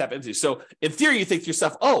harder it is to tap into. So in theory, you think to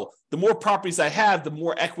yourself, oh, the more properties I have, the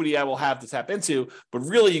more equity I will have to tap into. But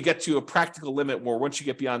really, you get to a practical limit where once you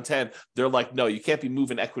get beyond 10, they're like, no, you can't be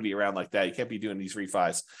moving equity around like that. You can't be doing these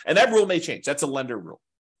refis. And that rule may change. That's a lender rule.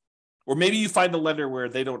 Or maybe you find a lender where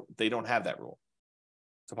they don't have that rule.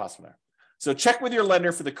 It's a possibility. So check with your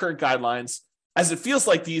lender for the current guidelines, as it feels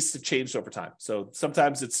like these have changed over time. So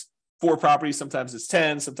sometimes it's 4 properties, sometimes it's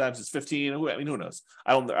 10, sometimes it's 15. I mean, who knows?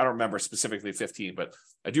 I don't remember specifically 15, but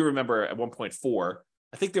I do remember at one point 4.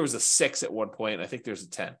 I think there was a 6 at one point. I think there's a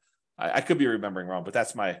 10. I could be remembering wrong, but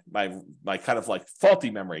that's my kind of like faulty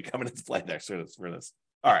memory coming into play next for this.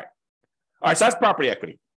 All right. So that's property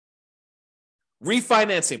equity.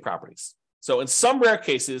 Refinancing properties. So in some rare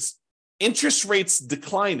cases, interest rates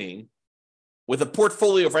declining with a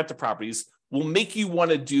portfolio of rental properties will make you want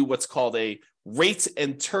to do what's called a rate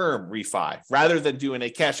and term refi rather than doing a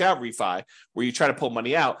cash out refi where you try to pull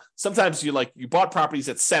money out. Sometimes you bought properties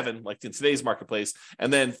at 7, like in today's marketplace,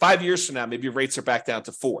 and then 5 years from now, maybe your rates are back down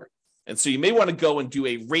to 4. And so you may want to go and do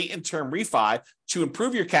a rate and term refi to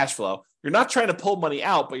improve your cash flow. You're not trying to pull money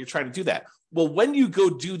out, but you're trying to do that. Well, when you go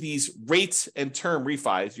do these rates and term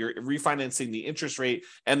refis, you're refinancing the interest rate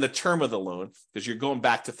and the term of the loan because you're going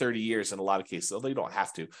back to 30 years in a lot of cases, although you don't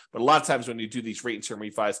have to. But a lot of times when you do these rate and term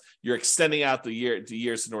refis, you're extending out the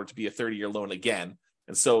years in order to be a 30-year loan again.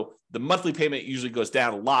 And so the monthly payment usually goes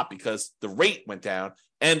down a lot because the rate went down.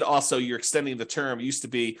 And also you're extending the term. It used to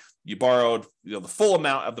be you borrowed the full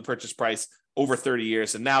amount of the purchase price over 30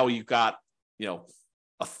 years. And now you've got,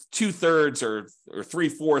 2/3 or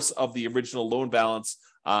 3/4 of the original loan balance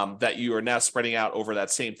that you are now spreading out over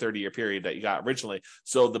that same 30-year period that you got originally.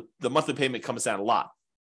 So the monthly payment comes down a lot.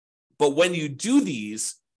 But when you do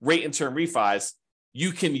these rate and term refis,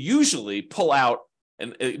 you can usually pull out,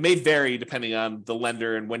 and it may vary depending on the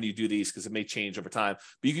lender and when you do these because it may change over time,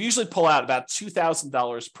 but you can usually pull out about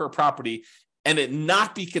 $2,000 per property and it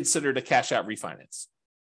not be considered a cash out refinance.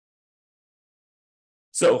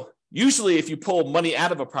 So usually, if you pull money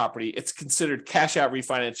out of a property, it's considered cash out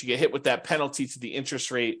refinance. You get hit with that penalty to the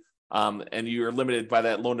interest rate, and you're limited by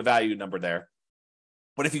that loan to value number there.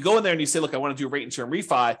 But if you go in there and you say, look, I want to do a rate and term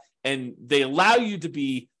refi, and they allow you to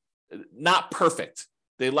be not perfect.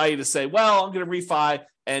 They allow you to say, well, I'm going to refi,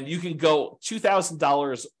 and you can go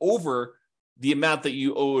 $2,000 over the amount that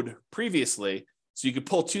you owed previously. So you could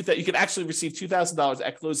you could actually receive $2,000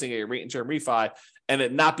 at closing a rate and term refi, and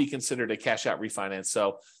it not be considered a cash out refinance.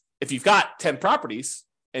 So if you've got 10 properties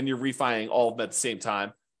and you're refining all of them at the same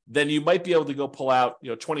time, then you might be able to go pull out,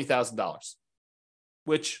 $20,000,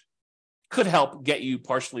 which could help get you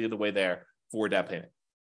partially the way there for down payment.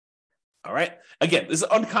 All right. Again, this is an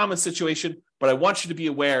uncommon situation, but I want you to be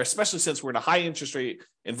aware, especially since we're in a high interest rate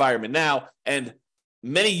environment now, and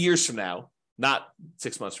many years from now, not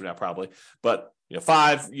 6 months from now, probably, but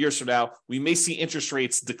 5 years from now, we may see interest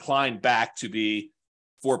rates decline back to be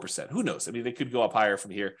 4%. Who knows? I mean, they could go up higher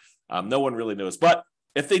from here. No one really knows. But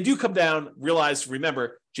if they do come down,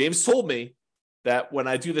 remember, James told me that when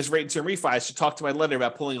I do this rate and term refi, I should talk to my lender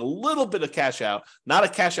about pulling a little bit of cash out, not a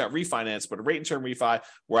cash out refinance, but a rate and term refi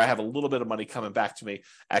where I have a little bit of money coming back to me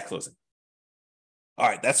at closing. All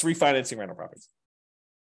right, that's refinancing rental properties.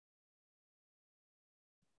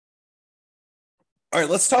 All right,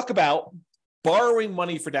 let's talk about borrowing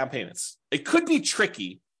money for down payments. It could be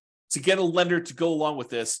tricky to get a lender to go along with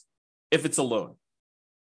this if it's a loan,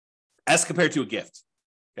 as compared to a gift,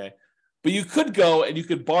 okay? But you could go and you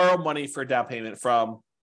could borrow money for a down payment from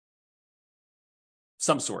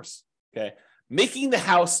some source, okay? Making the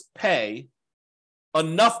house pay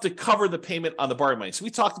enough to cover the payment on the borrowing money. So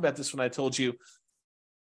we talked about this when I told you,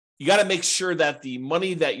 you got to make sure that the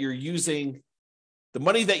money that you're using, the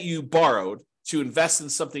money that you borrowed to invest in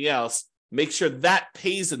something else, make sure that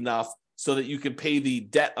pays enough so that you can pay the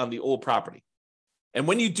debt on the old property. And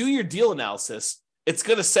when you do your deal analysis, it's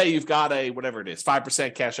going to say you've got a, whatever it is,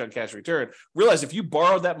 5% cash on cash return. Realize if you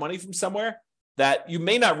borrowed that money from somewhere, that you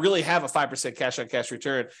may not really have a 5% cash on cash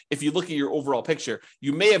return. If you look at your overall picture,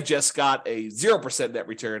 you may have just got a 0% net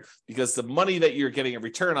return because the money that you're getting a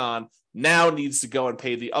return on now needs to go and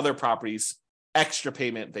pay the other property's extra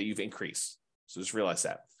payment that you've increased. So just realize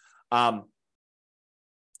that.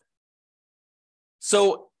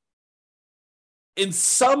 So in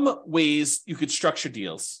some ways, you could structure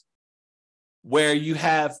deals where you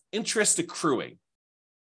have interest accruing.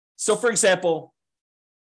 So for example,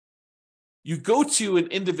 you go to an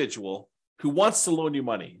individual who wants to loan you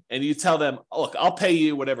money and you tell them, look, I'll pay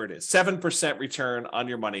you whatever it is, 7% return on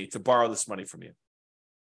your money to borrow this money from you.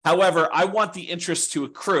 However, I want the interest to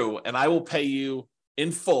accrue and I will pay you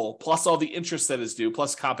in full, plus all the interest that is due,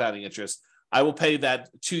 plus compounding interest. I will pay that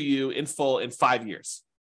to you in full in 5 years.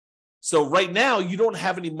 So right now, you don't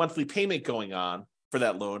have any monthly payment going on for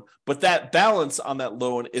that loan, but that balance on that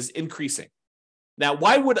loan is increasing. Now,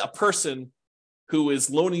 why would a person who is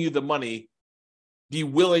loaning you the money be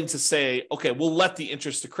willing to say, okay, we'll let the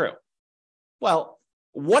interest accrue? Well,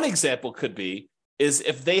 one example could be is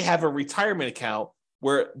if they have a retirement account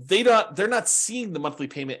where they're not seeing the monthly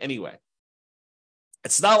payment anyway.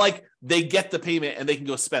 It's not like they get the payment and they can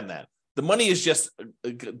go spend that. The money is just,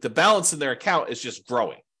 the balance in their account is just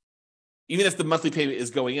growing, even if the monthly payment is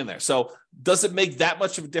going in there. So does it make that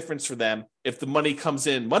much of a difference for them if the money comes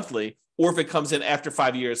in monthly or if it comes in after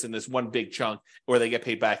 5 years in this one big chunk where they get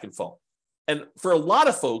paid back in full? And for a lot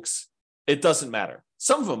of folks, it doesn't matter.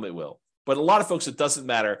 Some of them it will, but a lot of folks, it doesn't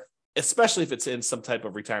matter, especially if it's in some type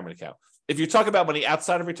of retirement account. If you're talking about money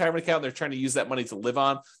outside of retirement account, they're trying to use that money to live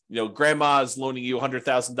on. You know, grandma is loaning you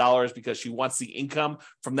 $100,000 because she wants the income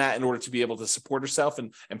from that in order to be able to support herself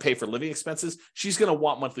and pay for living expenses. She's going to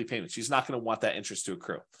want monthly payments. She's not going to want that interest to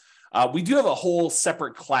accrue. We do have a whole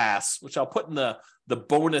separate class, which I'll put in the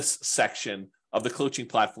bonus section of the coaching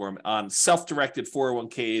platform on self-directed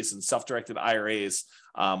 401ks and self-directed IRAs,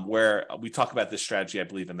 where we talk about this strategy, I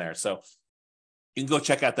believe, in there. So you can go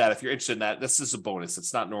check out that if you're interested in that. This is a bonus.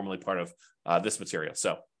 It's not normally part of this material.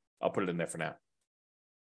 So I'll put it in there for now.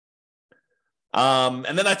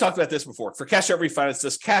 And then I talked about this before. For cash out refinance,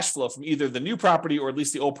 does cash flow from either the new property or at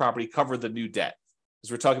least the old property cover the new debt?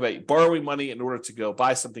 Because we're talking about borrowing money in order to go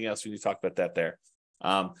buy something else. We need to talk about that there.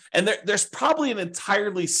 And there's probably an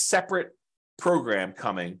entirely separate program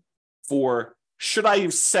coming for should I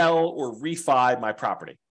sell or refi my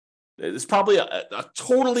property? It's probably a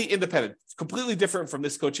totally independent, completely different from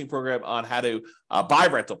this coaching program on how to buy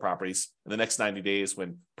rental properties in the next 90 days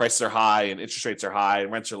when prices are high and interest rates are high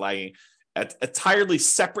and rents are lagging. An entirely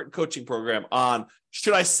separate coaching program on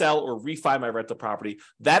should I sell or refi my rental property?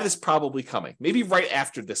 That is probably coming, maybe right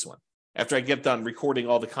after this one. After I get done recording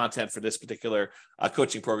all the content for this particular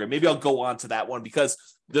coaching program, maybe I'll go on to that one because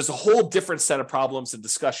there's a whole different set of problems and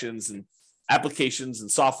discussions and applications and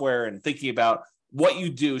software and thinking about what you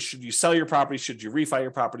do. Should you sell your property? Should you refi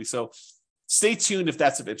your property? So stay tuned if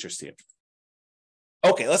that's of interest to you.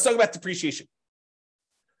 Okay, let's talk about depreciation.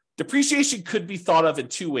 Depreciation could be thought of in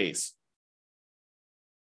two ways.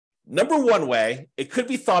 Number one way, it could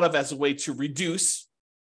be thought of as a way to reduce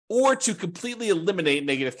or to completely eliminate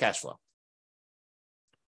negative cash flow.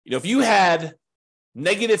 You know, if you had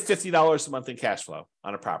negative $50 a month in cash flow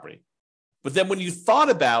on a property, but then when you thought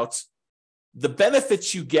about the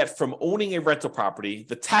benefits you get from owning a rental property,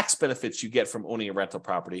 the tax benefits you get from owning a rental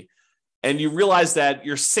property, and you realize that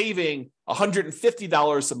you're saving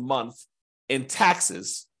 $150 a month in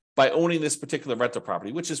taxes by owning this particular rental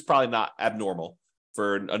property, which is probably not abnormal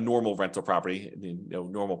for a normal rental property,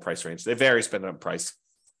 normal price range. They vary depending on price.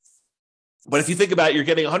 But if you think about it, you're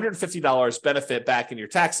getting $150 benefit back in your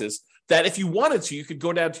taxes that if you wanted to, you could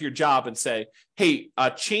go down to your job and say, hey,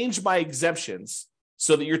 change my exemptions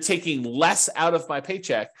so that you're taking less out of my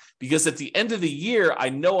paycheck, because at the end of the year, I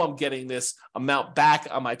know I'm getting this amount back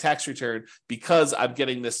on my tax return because I'm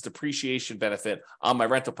getting this depreciation benefit on my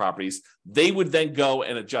rental properties. They would then go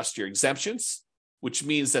and adjust your exemptions, which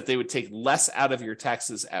means that they would take less out of your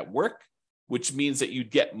taxes at work, which means that you'd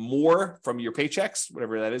get more from your paychecks,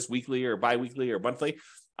 whatever that is, weekly or biweekly or monthly,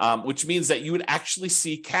 which means that you would actually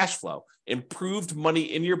see cash flow, improved money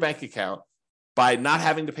in your bank account by not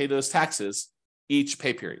having to pay those taxes each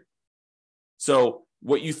pay period. So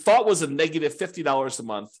what you thought was a negative $50 a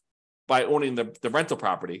month by owning the rental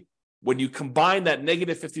property, when you combine that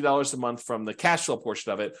negative $50 a month from the cash flow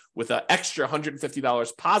portion of it with an extra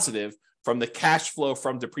 $150 positive from the cash flow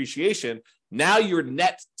from depreciation, now you're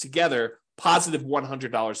net together positive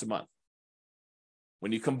 $100 a month.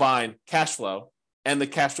 When you combine cash flow and the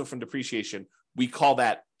cash flow from depreciation, we call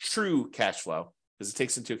that true cash flow because it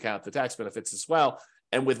takes into account the tax benefits as well.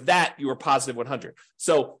 And with that, you are positive 100.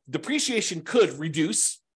 So depreciation could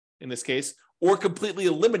reduce, in this case, or completely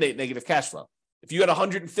eliminate negative cash flow. If you had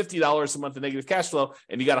 $150 a month of negative cash flow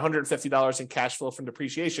and you got $150 in cash flow from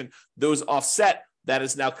depreciation, those offset. That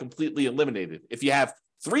is now completely eliminated. If you have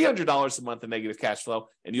 $300 a month of negative cash flow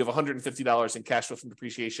and you have $150 in cash flow from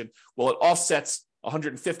depreciation, well, it offsets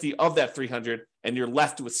 150 of that 300 and you're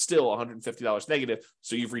left with still $150 negative.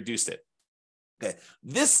 So you've reduced it. Okay.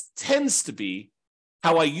 This tends to be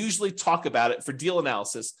how I usually talk about it for deal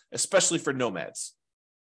analysis, especially for nomads.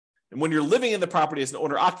 And when you're living in the property as an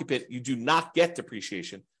owner occupant, you do not get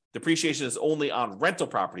depreciation. Depreciation is only on rental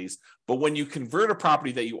properties. But when you convert a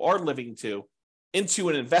property that you are living into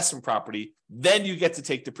an investment property, then you get to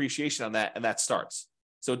take depreciation on that, and that starts.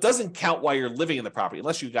 So it doesn't count while you're living in the property,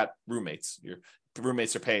 unless you've got roommates. Your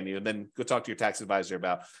roommates are paying you, and then go talk to your tax advisor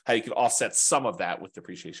about how you can offset some of that with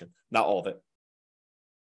depreciation, not all of it.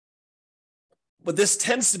 But this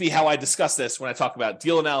tends to be how I discuss this when I talk about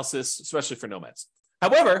deal analysis, especially for nomads.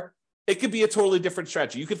 However, it could be a totally different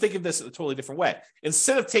strategy. You could think of this in a totally different way.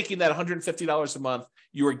 Instead of taking that $150 a month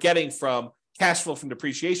you are getting from cash flow from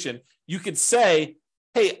depreciation, you could say,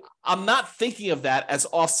 hey, I'm not thinking of that as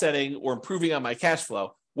offsetting or improving on my cash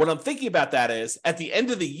flow. What I'm thinking about that is at the end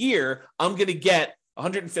of the year, I'm going to get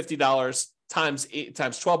 $150 times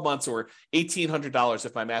 12 months or $1,800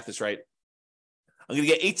 if my math is right. I'm going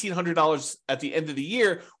to get $1,800 at the end of the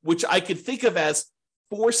year, which I could think of as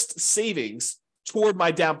forced savings toward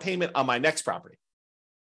my down payment on my next property.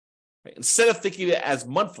 Right? Instead of thinking of it as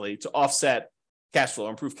monthly to offset cash flow,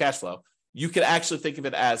 improve cash flow, you could actually think of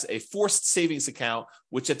it as a forced savings account,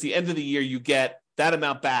 which at the end of the year, you get that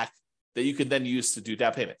amount back that you can then use to do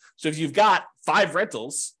down payment. So if you've got 5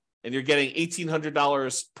 rentals and you're getting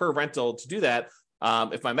 $1,800 per rental to do that,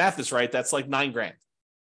 if my math is right, that's like $9,000.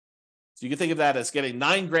 So you can think of that as getting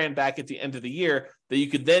 $9,000 back at the end of the year that you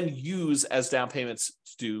could then use as down payments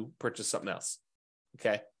to purchase something else.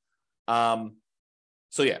 Okay.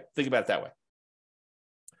 So yeah, think about it that way.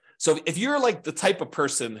 So if you're like the type of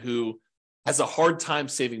person who has a hard time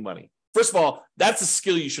saving money, first of all, that's a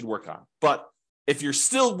skill you should work on. But if you're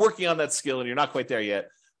still working on that skill and you're not quite there yet,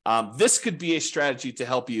 this could be a strategy to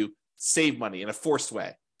help you save money in a forced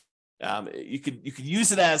way. You could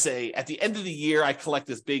use it as at the end of the year, I collect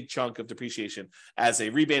this big chunk of depreciation as a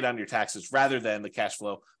rebate on your taxes rather than the cash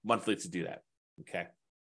flow monthly to do that. Okay.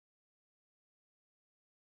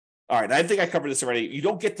 All right. I think I covered this already. You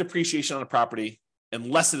don't get depreciation on a property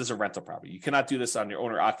unless it is a rental property. You cannot do this on your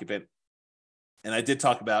owner occupant. And I did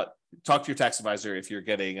talk to your tax advisor if you're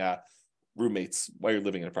getting roommates while you're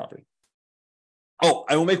living in a property. Oh,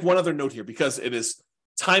 I will make one other note here because it is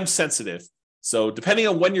time sensitive. So depending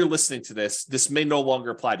on when you're listening to this, this may no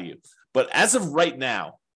longer apply to you. But as of right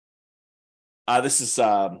now, this is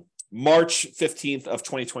March 15th of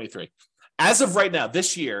 2023. As of right now,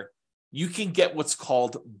 this year, you can get what's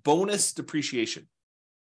called bonus depreciation.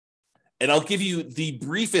 And I'll give you the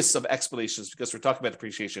briefest of explanations because we're talking about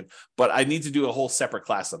depreciation, but I need to do a whole separate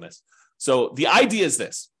class on this. So the idea is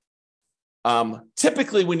this.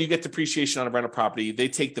 Typically, when you get depreciation on a rental property, they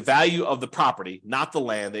take the value of the property, not the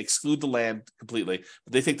land. They exclude the land completely,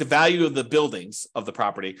 but they take the value of the buildings of the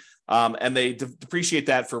property, and they depreciate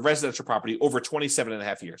that for residential property over 27 and a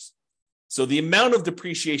half years. So the amount of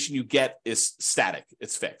depreciation you get is static.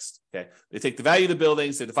 It's fixed. Okay. They take the value of the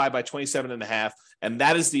buildings, they divide by 27 and a half, and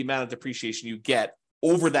that is the amount of depreciation you get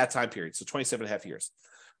over that time period. So 27 and a half years.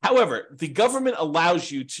 However, the government allows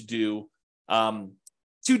you to do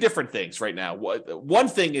two different things right now. One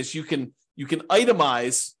thing is you can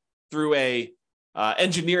itemize through a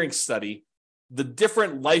engineering study the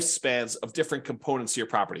different lifespans of different components of your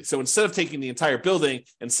property. So instead of taking the entire building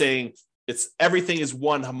and saying everything is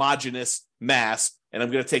one homogeneous mass, and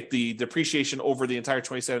I'm going to take the depreciation over the entire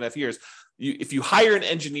 27 and a half years. If you hire an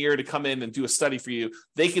engineer to come in and do a study for you,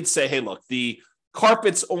 they could say, hey, look, the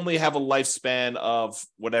carpets only have a lifespan of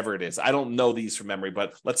whatever it is. I don't know these from memory,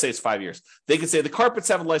 but let's say it's 5 years. They can say the carpets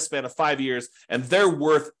have a lifespan of 5 years and they're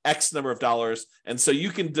worth X number of dollars. And so you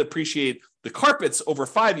can depreciate the carpets over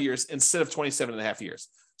 5 years instead of 27 and a half years.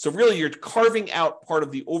 So really you're carving out part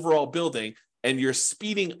of the overall building and you're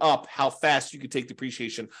speeding up how fast you can take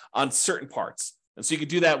depreciation on certain parts. And so you could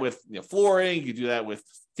do that with flooring, you could do that with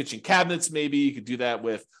kitchen cabinets, maybe you could do that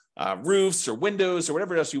with roofs or windows or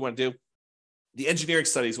whatever else you want to do. The engineering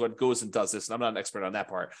study is what goes and does this, and I'm not an expert on that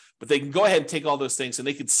part, but they can go ahead and take all those things and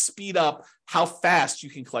they can speed up how fast you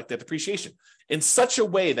can collect that depreciation in such a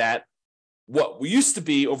way that what we used to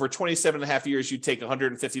be over 27 and a half years, you'd take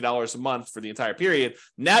 $150 a month for the entire period.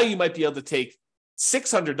 Now you might be able to take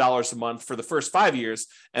 $600 a month for the first 5 years,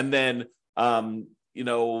 and then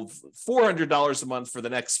 $400 a month for the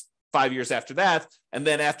next 5 years after that. And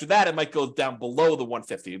then after that, it might go down below the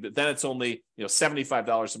 150, but then it's only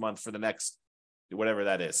 $75 a month for the next whatever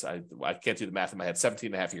that is. I can't do the math in my head, 17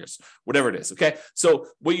 and a half years, whatever it is. Okay. So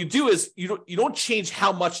what you do is you don't change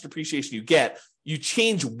how much depreciation you get. You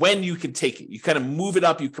change when you can take it. You kind of move it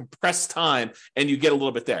up, you compress time, and you get a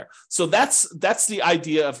little bit there. So that's the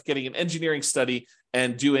idea of getting an engineering study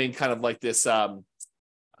and doing kind of like this, I'm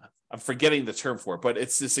forgetting the term for it, but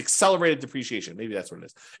it's this accelerated depreciation. Maybe that's what it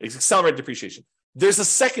is. It's accelerated depreciation. There's a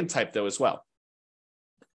second type though as well.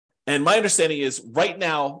 And my understanding is right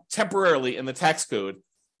now, temporarily in the tax code,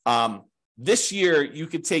 this year you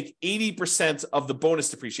could take 80% of the bonus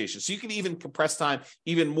depreciation. So you can even compress time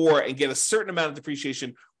even more and get a certain amount of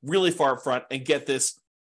depreciation really far up front and get this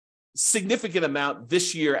significant amount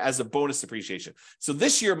this year as a bonus depreciation. So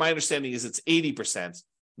this year, my understanding is it's 80%.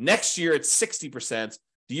 Next year, it's 60%.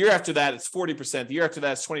 The year after that, it's 40%. The year after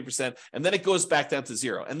that, it's 20%. And then it goes back down to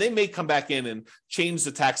zero. And they may come back in and change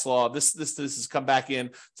the tax law. This has come back in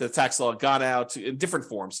to the tax law, gone out in different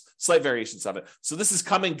forms, slight variations of it. So this is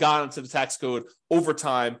coming, gone into the tax code over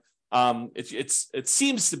time. It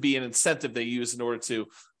seems to be an incentive they use in order to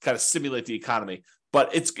kind of stimulate the economy.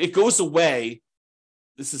 But it goes away.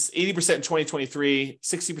 This is 80% in 2023,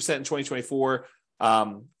 60% in 2024,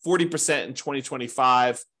 40% in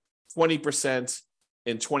 2025, 20%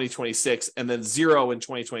 in 2026, and then zero in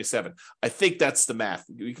 2027. I think that's the math.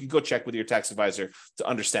 You can go check with your tax advisor to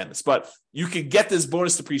understand this, but you can get this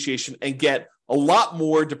bonus depreciation and get a lot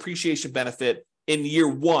more depreciation benefit in year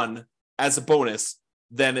one as a bonus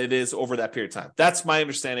than it is over that period of time. That's my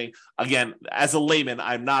understanding. Again, as a layman,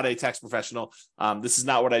 I'm not a tax professional. This is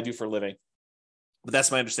not what I do for a living, but that's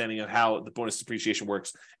my understanding of how the bonus depreciation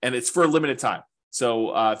works. And it's for a limited time.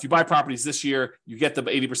 So if you buy properties this year, you get the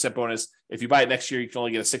 80% bonus. If you buy it next year, you can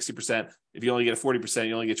only get a 60%. If you only get a 40%,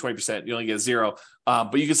 you only get 20%, you only get a zero.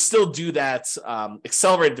 But you can still do that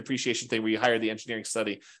accelerated depreciation thing where you hire the engineering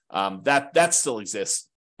study. That still exists.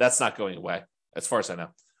 That's not going away, as far as I know.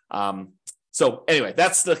 So anyway,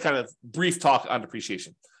 that's the kind of brief talk on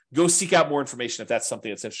depreciation. Go seek out more information if that's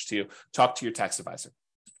something that's interesting to you. Talk to your tax advisor.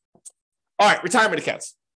 All right, retirement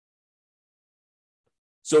accounts.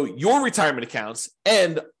 So your retirement accounts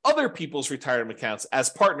and other people's retirement accounts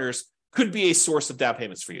as partners could be a source of down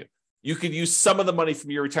payments for you. You could use some of the money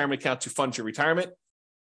from your retirement account to fund your retirement,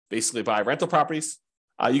 basically buy rental properties.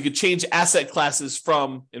 You could change asset classes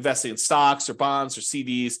from investing in stocks or bonds or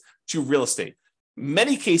CDs to real estate.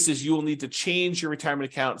 Many cases, you will need to change your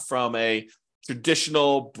retirement account from a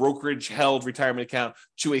traditional brokerage-held retirement account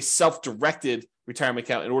to a self-directed retirement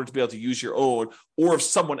account in order to be able to use your own, or if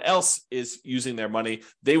someone else is using their money,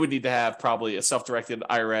 they would need to have probably a self-directed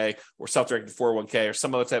IRA or self-directed 401k or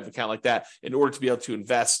some other type of account like that in order to be able to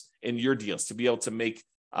invest in your deals, to be able to make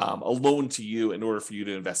a loan to you in order for you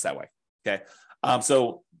to invest that way. Okay.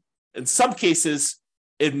 So in some cases,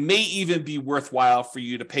 it may even be worthwhile for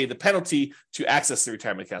you to pay the penalty to access the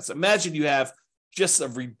retirement accounts. Imagine you have just a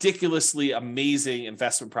ridiculously amazing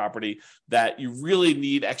investment property that you really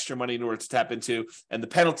need extra money in order to tap into. And the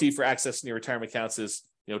penalty for accessing your retirement accounts is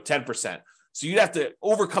 10%. So you'd have to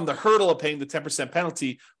overcome the hurdle of paying the 10%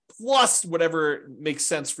 penalty plus whatever makes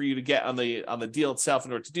sense for you to get on the deal itself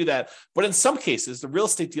in order to do that. But in some cases, the real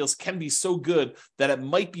estate deals can be so good that it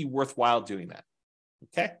might be worthwhile doing that.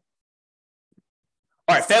 Okay.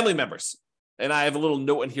 All right, family members. And I have a little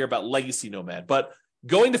note in here about legacy nomad, but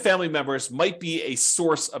going to family members might be a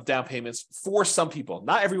source of down payments for some people.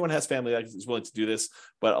 Not everyone has family that is willing to do this,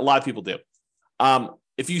 but a lot of people do.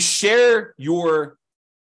 If you share your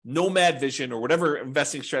nomad vision or whatever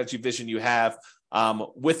investing strategy vision you have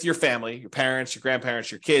with your family, your parents, your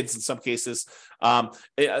grandparents, your kids in some cases,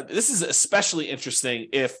 this is especially interesting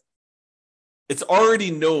if it's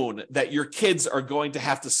already known that your kids are going to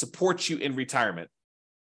have to support you in retirement.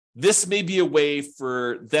 This may be a way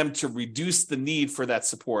for them to reduce the need for that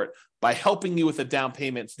support by helping you with a down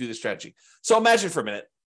payment to do the strategy. So imagine for a minute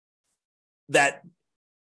that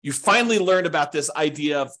you finally learned about this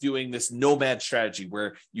idea of doing this nomad strategy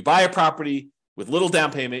where you buy a property with little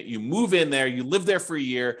down payment, you move in there, you live there for a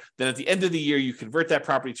year, then at the end of the year, you convert that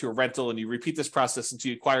property to a rental and you repeat this process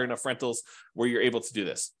until you acquire enough rentals where you're able to do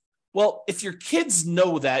this. Well, if your kids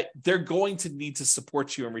know that they're going to need to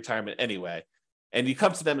support you in retirement anyway, and you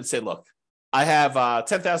come to them and say, look, I have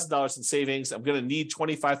 $10,000 in savings. I'm going to need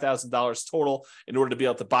 $25,000 total in order to be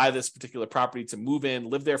able to buy this particular property, to move in,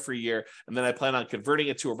 live there for a year, and then I plan on converting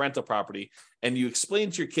it to a rental property. And you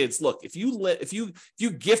explain to your kids, look, if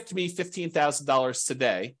you gift me $15,000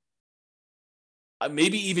 today,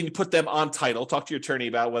 maybe even you put them on title, talk to your attorney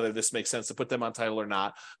about whether this makes sense to put them on title or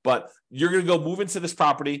not, but you're going to go move into this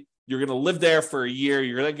property. You're going to live there for a year.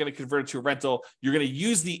 You're then going to convert it to a rental. You're going to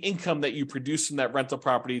use the income that you produce from that rental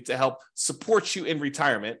property to help support you in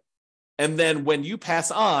retirement. And then when you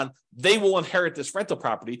pass on, they will inherit this rental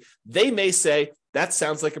property. They may say, that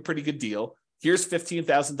sounds like a pretty good deal. Here's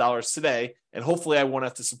 $15,000 today, and hopefully I won't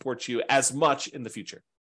have to support you as much in the future.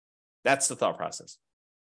 That's the thought process.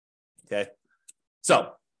 Okay.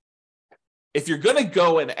 So if you're going to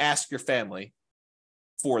go and ask your family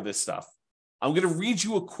for this stuff, I'm going to read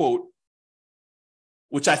you a quote,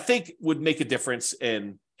 which I think would make a difference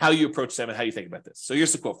in how you approach them and how you think about this. So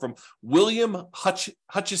here's the quote from William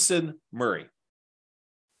Hutchison Murray.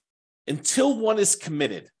 Until one is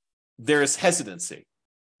committed, there is hesitancy,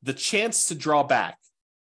 the chance to draw back,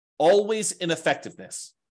 always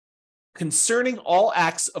ineffectiveness. Concerning all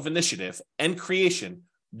acts of initiative and creation,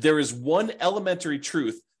 there is one elementary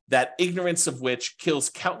truth, that ignorance of which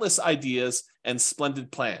kills countless ideas and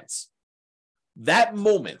splendid plans. That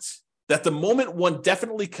the moment one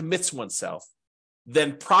definitely commits oneself,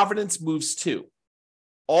 then providence moves too.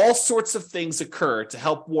 All sorts of things occur to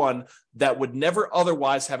help one that would never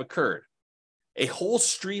otherwise have occurred. A whole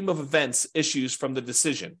stream of events issues from the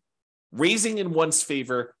decision, raising in one's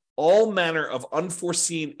favor all manner of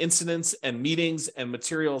unforeseen incidents and meetings and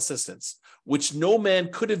material assistance, which no man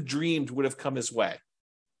could have dreamed would have come his way.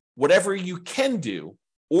 Whatever you can do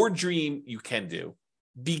or dream you can do,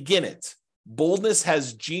 begin it. Boldness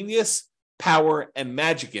has genius, power, and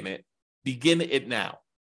magic in it. Begin it now.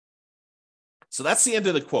 So that's the end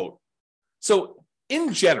of the quote. So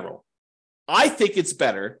in general, I think it's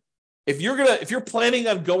better if you're planning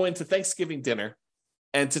on going to Thanksgiving dinner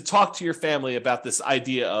and to talk to your family about this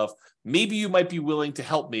idea of maybe you might be willing to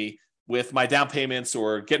help me with my down payments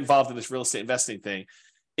or get involved in this real estate investing thing.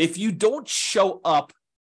 If you don't show up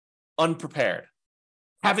unprepared,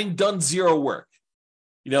 having done zero work,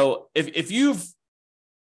 if you've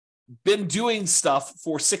been doing stuff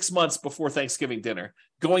for 6 months before Thanksgiving dinner,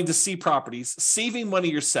 going to see properties, saving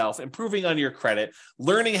money yourself, improving on your credit,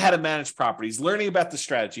 learning how to manage properties, learning about the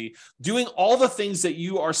strategy, doing all the things that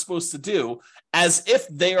you are supposed to do as if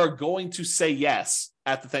they are going to say yes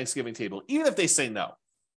at the Thanksgiving table, even if they say no.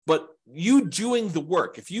 But you doing the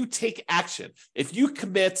work, if you take action, if you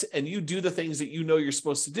commit and you do the things that you know you're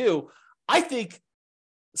supposed to do, I think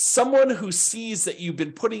someone who sees that you've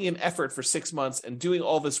been putting in effort for 6 months and doing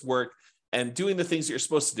all this work and doing the things that you're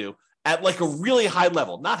supposed to do at like a really high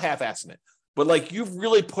level, not half-assing it, but like you've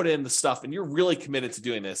really put in the stuff and you're really committed to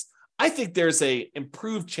doing this, I think there's a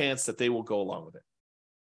improved chance that they will go along with it.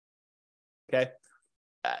 Okay.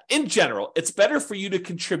 In general, it's better for you to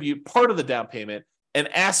contribute part of the down payment and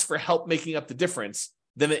ask for help making up the difference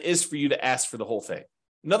than it is for you to ask for the whole thing.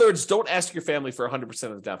 In other words, don't ask your family for 100%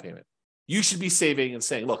 of the down payment. You should be saving and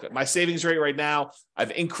saying, look, my savings rate right now,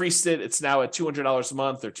 I've increased it. It's now at $200 a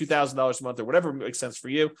month or $2,000 a month or whatever makes sense for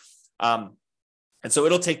you. And so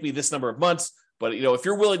it'll take me this number of months. But if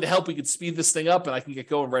you're willing to help, we can speed this thing up and I can get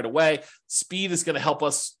going right away. Speed is going to help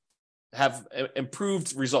us have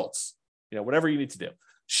improved results. Whatever you need to do.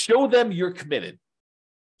 Show them you're committed.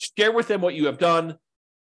 Share with them what you have done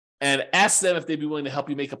and ask them if they'd be willing to help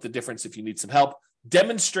you make up the difference if you need some help.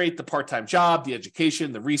 Demonstrate the part-time job, the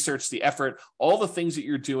education, the research, the effort, all the things that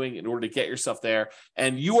you're doing in order to get yourself there.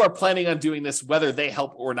 And you are planning on doing this whether they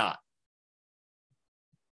help or not.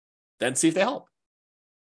 Then see if they help.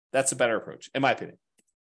 That's a better approach, in my opinion.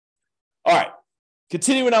 All right.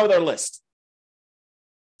 Continuing on with our list.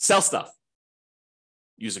 Sell stuff.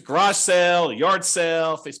 Use a garage sale, a yard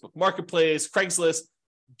sale, Facebook Marketplace, Craigslist.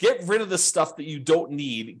 Get rid of the stuff that you don't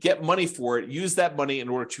need. Get money for it. Use that money in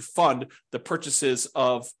order to fund the purchases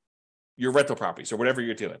of your rental properties or whatever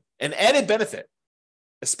you're doing. An added benefit,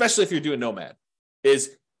 especially if you're doing nomad,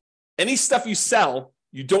 is any stuff you sell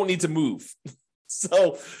you don't need to move.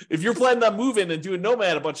 So if you're planning on moving and doing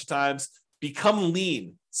Nomad a bunch of times, become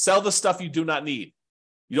lean. Sell the stuff you do not need.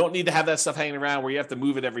 You don't need to have that stuff hanging around where you have to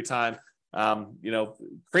move it every time. Go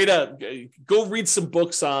read some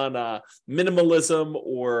books on minimalism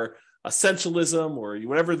or essentialism or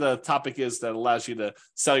whatever the topic is that allows you to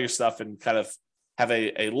sell your stuff and kind of have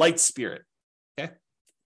a light spirit. Okay.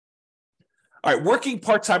 All right. Working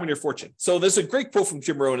part-time on your fortune. So there's a great quote from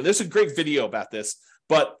Jim Rohn, and there's a great video about this,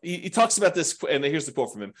 but he talks about this. And here's the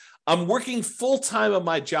quote from him. I'm working full-time on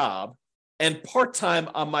my job and part-time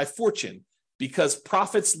on my fortune because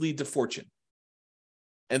profits lead to fortune.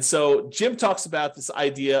 And so Jim talks about this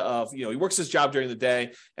idea of, he works his job during the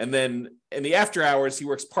day, and then in the after hours, he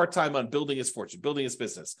works part-time on building his fortune, building his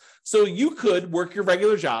business. So you could work your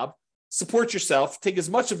regular job, support yourself, take as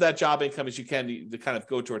much of that job income as you can to kind of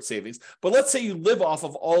go towards savings. But let's say you live off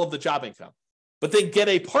of all of the job income, but then get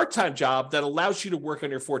a part-time job that allows you to work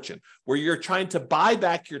on your fortune, where you're trying to buy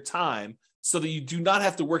back your time so that you do not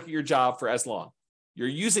have to work at your job for as long. You're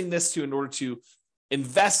using this in order to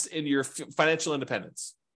invest in your financial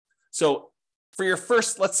independence. So for your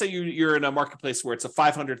first, let's say you're in a marketplace where it's a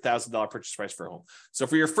 $500,000 purchase price for a home. So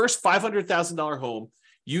for your first $500,000 home,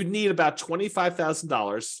 you need about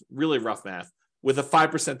 $25,000, really rough math, with a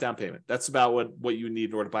 5% down payment. That's about what you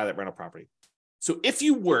need in order to buy that rental property. So if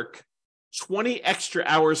you work 20 extra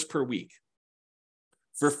hours per week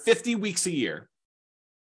for 50 weeks a year,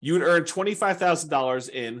 you would earn $25,000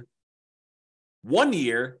 in 1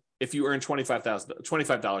 year if you earn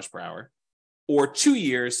 $25 per hour, or 2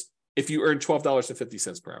 years if you earn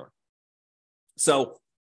 $12.50 per hour. So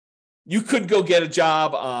you could go get a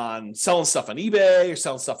job on selling stuff on eBay or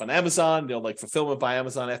selling stuff on Amazon, like fulfillment by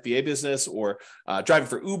Amazon FBA business, or driving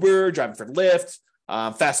for Uber, driving for Lyft,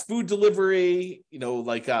 fast food delivery,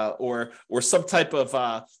 or some type of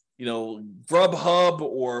Grubhub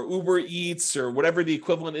or Uber Eats or whatever the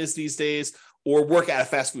equivalent is these days, or work at a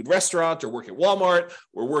fast food restaurant, or work at Walmart,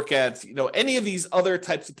 or work at any of these other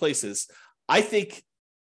types of places. I think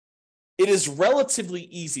it is relatively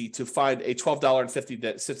easy to find a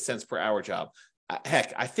 $12.50 per hour job.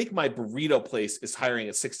 Heck, I think my burrito place is hiring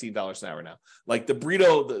at $16 an hour now. Like the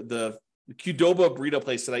burrito, the Qdoba burrito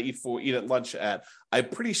place that I eat at lunch at, I'm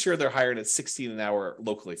pretty sure they're hiring at $16 an hour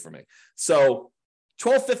locally for me. So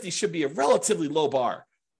 $12.50 should be a relatively low bar.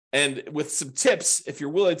 And with some tips, if you're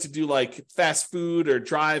willing to do like fast food or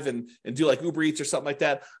drive and do like Uber Eats or something like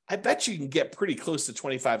that, I bet you can get pretty close to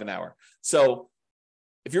 $25 an hour. So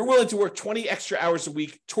if you're willing to work 20 extra hours a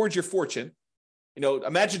week towards your fortune,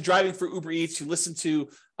 imagine driving for Uber Eats. You listen to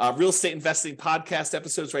real estate investing podcast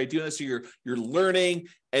episodes where you're doing this. So you're learning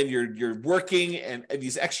and you're working and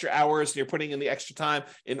these extra hours, and you're putting in the extra time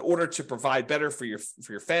in order to provide better for your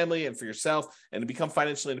family and for yourself, and to become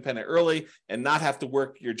financially independent early and not have to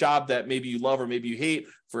work your job that maybe you love or maybe you hate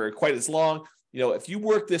for quite as long. If you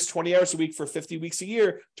work this 20 hours a week for 50 weeks a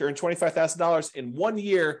year to earn $25,000 in 1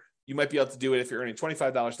 year, you might be able to do it if you're earning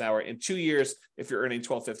 $25 an hour. In 2 years, if you're earning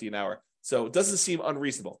 $12.50 an hour. So it doesn't seem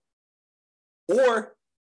unreasonable. Or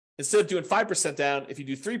instead of doing 5% down, if you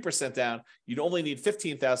do 3% down, you'd only need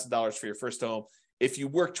 $15,000 for your first home. If you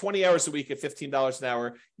work 20 hours a week at $15 an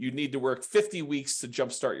hour, you'd need to work 50 weeks to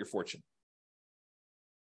jumpstart your fortune.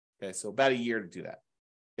 Okay, so about a year to do that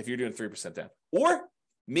if you're doing 3% down. Or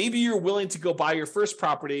maybe you're willing to go buy your first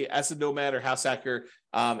property as a nomad or house hacker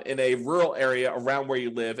in a rural area around where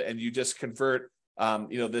you live, and you just convert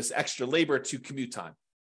this extra labor to commute time.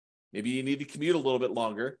 Maybe you need to commute a little bit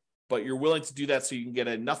longer, but you're willing to do that so you can get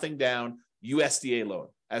a nothing down USDA loan,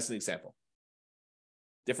 as an example.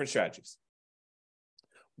 Different strategies.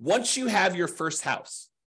 Once you have your first house,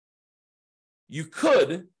 you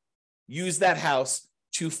could use that house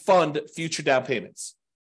to fund future down payments,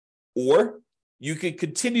 or you could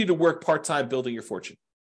continue to work part-time building your fortune.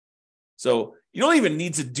 So you don't even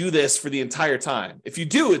need to do this for the entire time. If you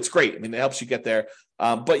do, it's great. It helps you get there.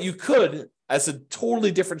 But you could, as a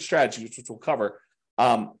totally different strategy, which we'll cover,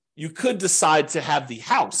 you could decide to have the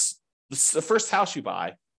house, the first house you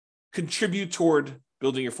buy, contribute toward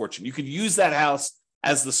building your fortune. You could use that house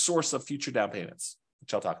as the source of future down payments,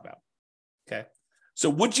 which I'll talk about. Okay. So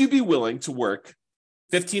would you be willing to work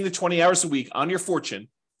 15 to 20 hours a week on your fortune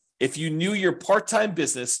if you knew your part-time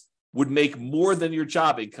business would make more than your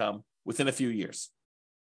job income within a few years?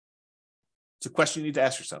 It's a question you need to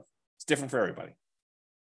ask yourself. It's different for everybody.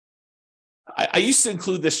 I used to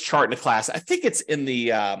include this chart in a class. I think it's in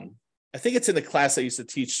the class I used to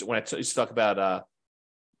teach when I used to talk about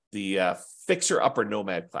the Fixer Upper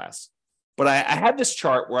Nomad class. But I had this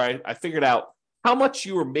chart where I figured out how much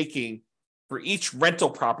you were making for each rental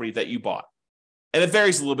property that you bought. And it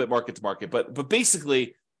varies a little bit market to market, but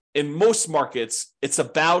basically in most markets, it's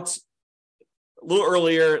about a little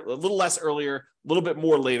earlier, a little less earlier, a little bit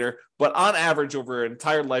more later, but on average over an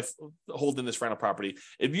entire life holding this rental property,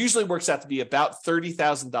 it usually works out to be about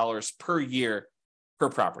 $30,000 per year per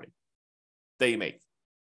property that you make.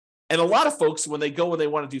 And a lot of folks, when they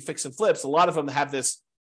want to do fix and flips, a lot of them have this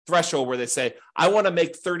threshold where they say, I want to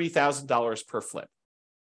make $30,000 per flip.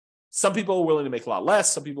 Some people are willing to make a lot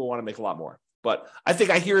less. Some people want to make a lot more. But I think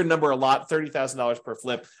I hear a number a lot, $30,000 per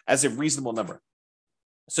flip, as a reasonable number.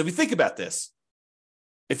 So if you think about this,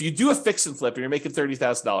 if you do a fix and flip and you're making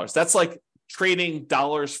 $30,000, that's like trading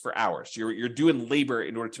dollars for hours. You're doing labor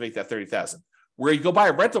in order to make that $30,000. Where you go buy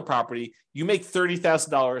a rental property, you make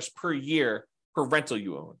 $30,000 per year per rental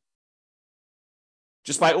you own.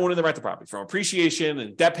 Just by owning the rental property, from appreciation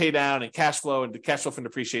and debt pay down and cash flow and the cash flow from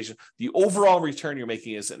depreciation, the overall return you're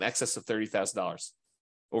making is in excess of $30,000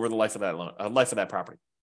 over the life of that loan, life of that property.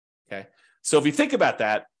 Okay, so if you think about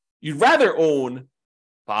that, you'd rather own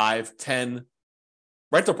 5, 10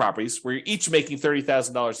 rental properties where you're each making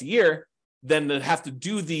 $30,000 a year than to have to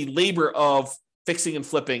do the labor of fixing and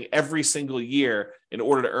flipping every single year in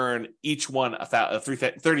order to earn each one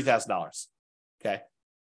 $30,000. Okay.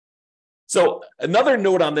 So another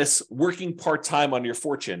note on this working part-time on your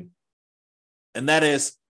fortune, and that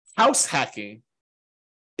is house hacking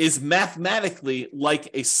is mathematically like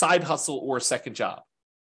a side hustle or a second job.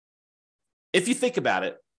 If you think about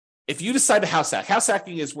it, if you decide to house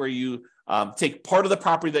hacking is where you take part of the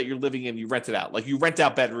property that you're living in, you rent it out. Like you rent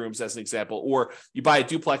out bedrooms as an example, or you buy a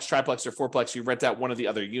duplex, triplex, or fourplex, you rent out one of the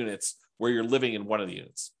other units where you're living in one of the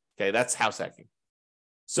units. Okay, that's house hacking.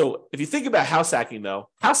 So if you think about house hacking though,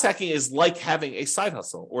 house hacking is like having a side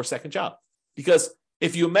hustle or second job. Because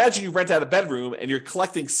if you imagine you rent out a bedroom and you're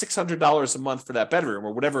collecting $600 a month for that bedroom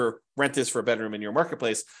or whatever rent is for a bedroom in your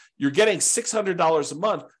marketplace, you're getting $600 a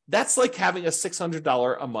month. That's like having a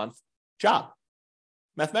 $600 a month job,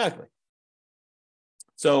 mathematically.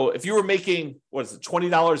 So if you were making,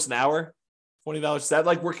 $20 an hour, $20, is that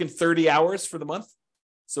like working 30 hours for the month?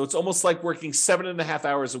 So it's almost like working 7.5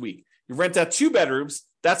 hours a week. You rent out 2 bedrooms,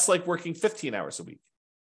 that's like working 15 hours a week.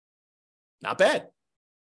 Not bad.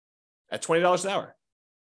 At $20 an hour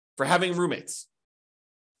for having roommates.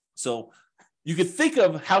 So you could think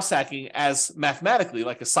of house hacking as mathematically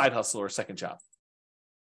like a side hustle or a second job.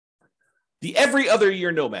 The every other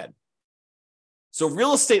year nomad. So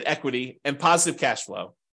real estate equity and positive cash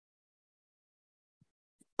flow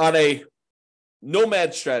on a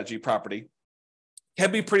nomad strategy property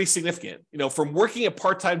can be pretty significant. You know, from working a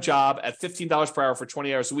part-time job at $15 per hour for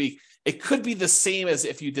 20 hours a week, it could be the same as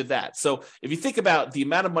if you did that. So if you think about the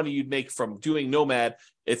amount of money you'd make from doing nomad,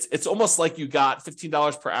 it's almost like you got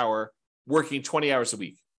 $15 per hour working 20 hours a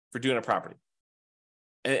week for doing a property.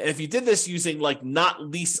 And if you did this using like not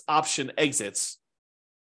lease option exits,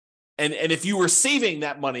 and if you were saving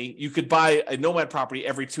that money, you could buy a nomad property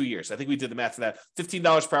every 2 years. I think we did the math for that.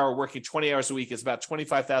 $15 per hour working 20 hours a week is about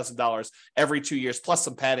 $25,000 every 2 years, plus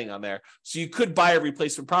some padding on there. So you could buy a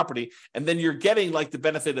replacement property, and then you're getting like the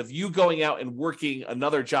benefit of you going out and working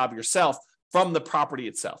another job yourself from the property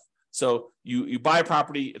itself. So you buy a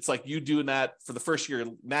property, it's like you doing that for the first year,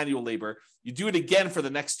 manual labor. You do it again for the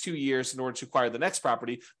next 2 years in order to acquire the next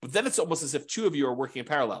property, but then it's almost as if 2 of you are working in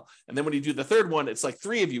parallel. And then when you do the third one, it's like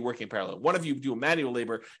 3 of you working in parallel. 1 of you do a manual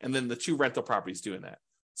labor, and then the 2 rental properties doing that.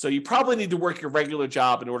 So you probably need to work your regular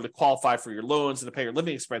job in order to qualify for your loans and to pay your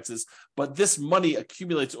living expenses, but this money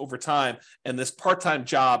accumulates over time, and this part-time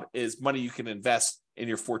job is money you can invest in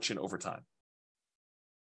your fortune over time.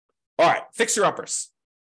 All right, fixer-uppers.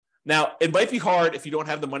 Now, it might be hard if you don't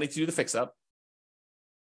have the money to do the fix-up.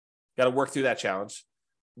 Got to work through that challenge.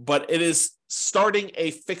 But it is starting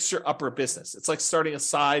a fixer-upper business. It's like starting a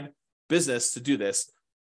side business to do this.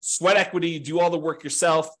 Sweat equity, you do all the work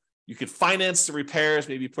yourself. You could finance the repairs,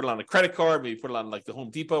 maybe put it on a credit card, maybe put it on like the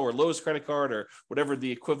Home Depot or Lowe's credit card or whatever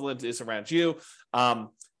the equivalent is around you.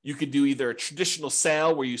 You could do either a traditional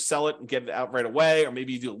sale where you sell it and get it out right away, or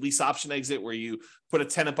maybe you do a lease option exit where you put a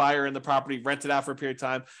tenant buyer in the property, rent it out for a period of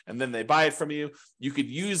time, and then they buy it from you. You could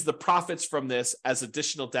use the profits from this as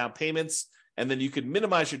additional down payments, and then you could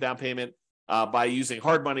minimize your down payment by using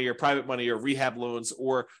hard money or private money or rehab loans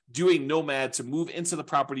or doing nomad to move into the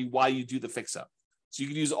property while you do the fix-up. So you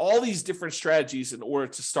can use all these different strategies in order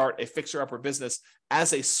to start a fixer-upper business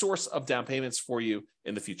as a source of down payments for you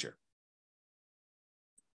in the future.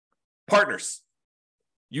 Partners.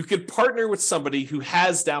 You could partner with somebody who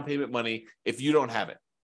has down payment money if you don't have it.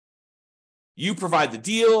 You provide the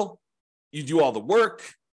deal, you do all the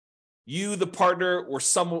work, you, the partner, or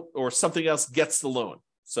something else gets the loan.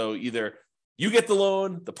 So either You get the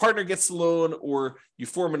loan, the partner gets the loan, or you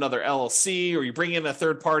form another LLC, or you bring in a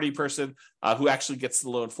third-party person who actually gets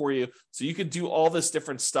the loan for you. So you can do all this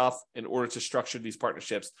different stuff in order to structure these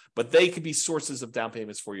partnerships, but they could be sources of down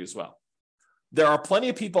payments for you as well. There are plenty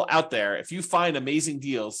of people out there, if you find amazing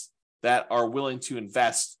deals, that are willing to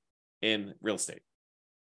invest in real estate.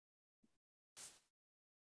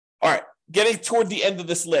 All right, getting toward the end of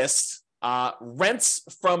this list, rents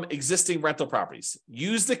from existing rental properties.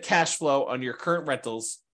 Use the cash flow on your current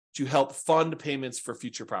rentals to help fund payments for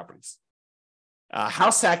future properties.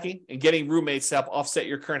 House hacking and getting roommates to help offset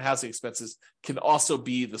your current housing expenses can also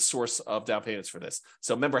be the source of down payments for this.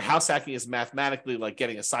 So remember, house hacking is mathematically like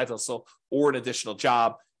getting a side hustle or an additional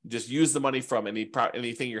job. You just use the money from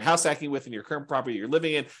anything you're house hacking with in your current property you're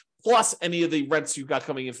living in, plus any of the rents you've got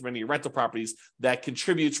coming in from any of your rental properties that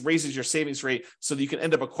contributes, raises your savings rate so that you can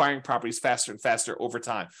end up acquiring properties faster and faster over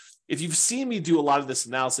time. If you've seen me do a lot of this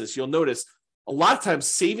analysis, you'll notice a lot of times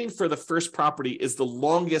saving for the first property is the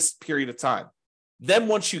longest period of time. Then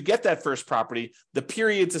once you get that first property, the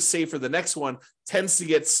period to save for the next one tends to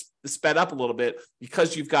get sped up a little bit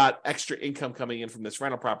because you've got extra income coming in from this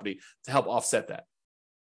rental property to help offset that.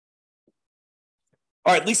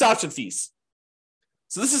 All right, lease option fees.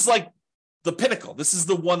 So this is like the pinnacle. This is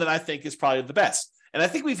the one that I think is probably the best. And I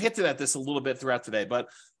think we've hinted at this a little bit throughout today, but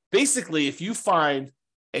basically if you find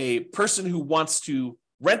a person who wants to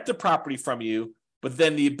rent the property from you, but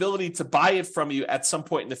then the ability to buy it from you at some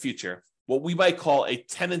point in the future, what we might call a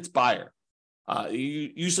tenant buyer.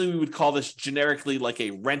 Usually we would call this generically like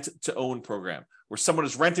a rent to own program, where someone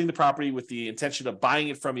is renting the property with the intention of buying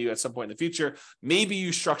it from you at some point in the future. Maybe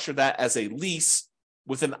you structure that as a lease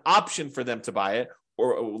with an option for them to buy it,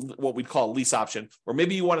 or what we'd call a lease option, or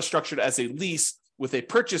maybe you want to structure it as a lease with a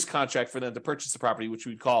purchase contract for them to purchase the property, which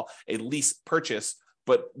we'd call a lease purchase.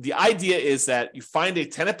 But the idea is that you find a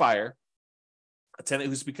tenant buyer, a tenant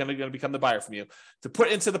who's going to become the buyer from you, to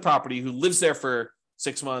put into the property, who lives there for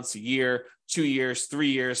 6 months, a year, 2 years, 3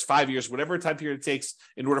 years, 5 years, whatever time period it takes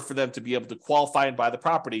in order for them to be able to qualify and buy the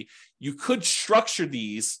property. You could structure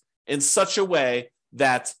these in such a way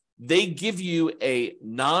that they give you a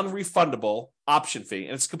non-refundable option fee,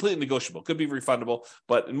 and it's completely negotiable. It could be refundable,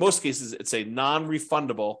 but in most cases, it's a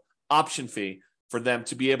non-refundable option fee for them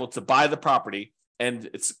to be able to buy the property.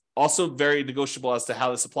 And it's also very negotiable as to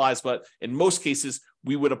how this applies. But in most cases,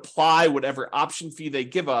 we would apply whatever option fee they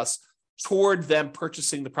give us toward them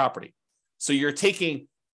purchasing the property. So you're taking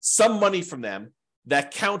some money from them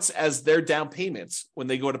that counts as their down payments when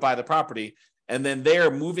they go to buy the property. And then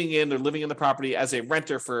they're moving in, they're living in the property as a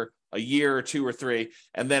renter for a year or 2 or 3.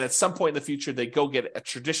 And then at some point in the future, they go get a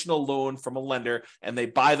traditional loan from a lender and they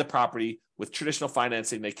buy the property with traditional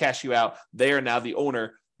financing. They cash you out. They are now the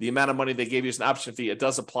owner. The amount of money they gave you as an option fee, it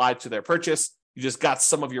does apply to their purchase. You just got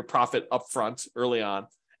some of your profit up front early on,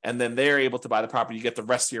 and then they're able to buy the property. You get the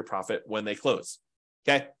rest of your profit when they close.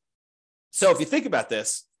 Okay. So if you think about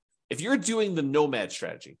this, if you're doing the nomad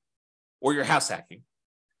strategy or you're house hacking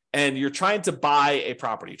and you're trying to buy a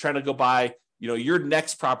property, trying to go buy, your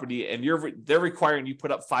next property, and they're requiring you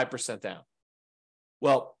put up 5% down.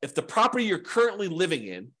 Well, if the property you're currently living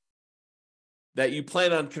in that you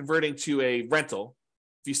plan on converting to a rental,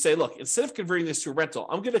 if you say, look, instead of converting this to a rental,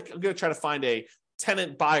 I'm going to try to find a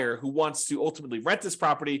tenant buyer who wants to ultimately rent this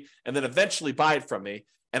property and then eventually buy it from me.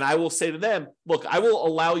 And I will say to them, look, I will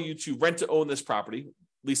allow you to rent to own this property,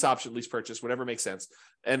 lease option, lease purchase, whatever makes sense.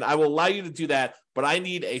 And I will allow you to do that, but I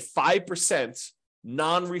need a 5%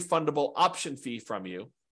 non-refundable option fee from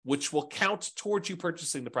you, which will count towards you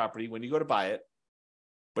purchasing the property when you go to buy it.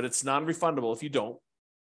 But it's non-refundable if you don't,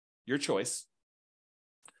 your choice.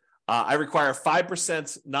 I require a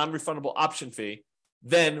 5% non-refundable option fee.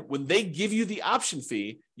 Then when they give you the option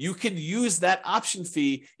fee, you can use that option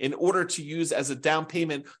fee in order to use as a down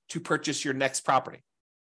payment to purchase your next property.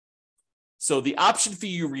 So the option fee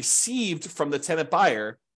you received from the tenant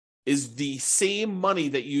buyer is the same money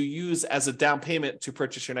that you use as a down payment to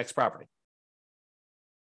purchase your next property.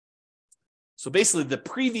 So basically, the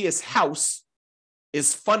previous house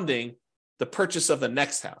is funding the purchase of the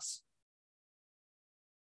next house.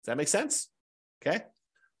 Does that make sense? Okay.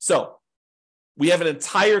 So we have an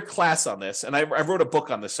entire class on this, and I wrote a book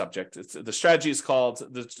on this subject. The strategy is called,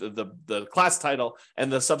 the class title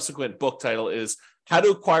and the subsequent book title is How to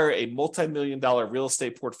Acquire a Multi-Million-Dollar Real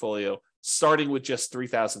Estate Portfolio Starting with Just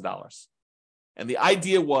 $3,000. And the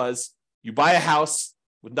idea was you buy a house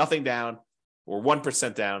with nothing down or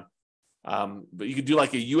 1% down, but you could do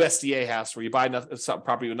like a USDA house where you buy some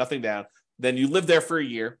property with nothing down. Then you live there for a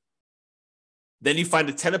year. Then you find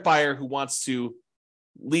a tenant buyer who wants to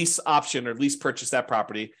lease option or lease purchase that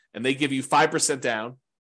property, and they give you 5% down.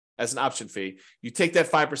 as an option fee. You take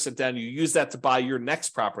that 5% down, you use that to buy your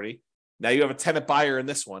next property. Now you have a tenant buyer in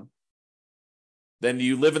this one. Then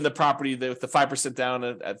you live in the property with the 5%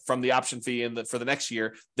 down from the option fee for the next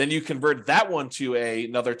year. Then you convert that one to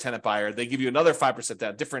another tenant buyer. They give you another 5%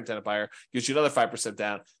 down, different tenant buyer gives you another 5%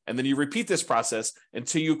 down. And then you repeat this process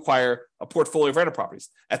until you acquire a portfolio of rental properties.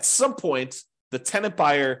 At some point, the tenant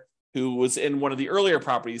buyer who was in one of the earlier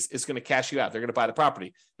properties is going to cash you out. They're going to buy the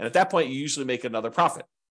property. And at that point, you usually make another profit.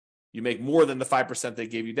 You make more than the 5% they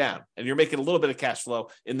gave you down. And you're making a little bit of cash flow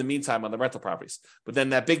in the meantime on the rental properties. But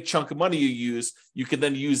then that big chunk of money you use, you can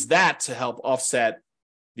then use that to help offset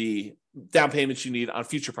the down payments you need on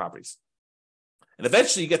future properties. And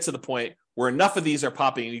eventually you get to the point where enough of these are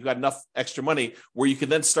popping and you've got enough extra money where you can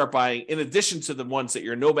then start buying, in addition to the ones that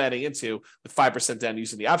you're nomading into with 5% down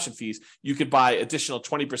using the option fees, you could buy additional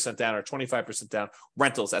 20% down or 25% down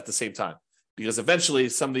rentals at the same time. Because eventually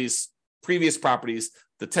some of these previous properties,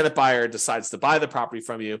 the tenant buyer decides to buy the property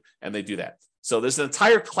from you, and they do that. So there's an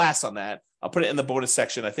entire class on that. I'll put it in the bonus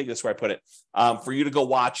section. I think that's where I put it, for you to go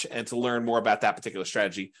watch and to learn more about that particular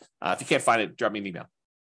strategy. If you can't find it, drop me an email.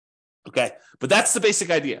 Okay, but that's the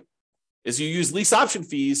basic idea, is you use lease option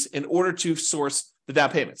fees in order to source the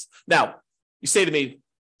down payments. Now, you say to me,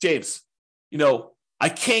 James, I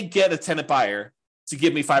can't get a tenant buyer to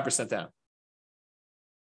give me 5% down.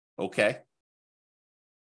 Okay.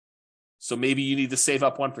 So maybe you need to save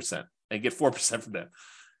up 1% and get 4% from them.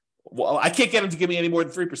 Well, I can't get them to give me any more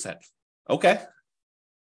than 3%. Okay.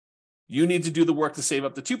 You need to do the work to save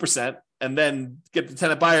up the 2% and then get the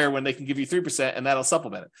tenant buyer when they can give you 3%, and that'll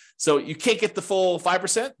supplement it. So you can't get the full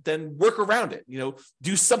 5%, then work around it.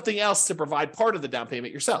 Do something else to provide part of the down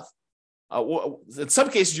payment yourself. In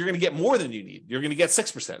some cases, you're going to get more than you need. You're going to get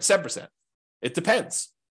 6%, 7%. It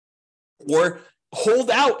depends. Or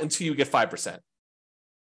hold out until you get 5%.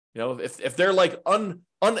 If they're like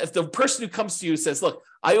if the person who comes to you says, look,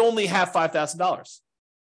 I only have $5,000.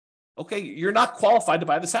 Okay, you're not qualified to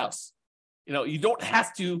buy this house. You don't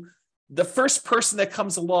have to. The first person that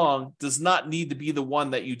comes along does not need to be the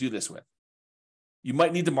one that you do this with. You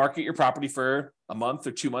might need to market your property for a month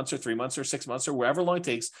or 2 months or 3 months or 6 months or wherever long it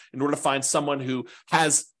takes in order to find someone who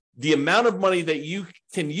has the amount of money that you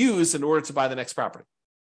can use in order to buy the next property.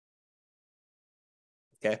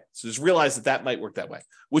 Okay, so just realize that might work that way,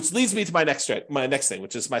 which leads me to my next thing,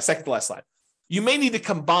 which is my second to last slide. You may need to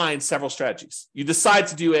combine several strategies. You decide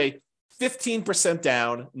to do a 15%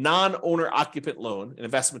 down non-owner occupant loan, an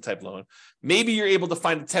investment type loan. Maybe you're able to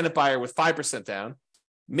find a tenant buyer with 5% down.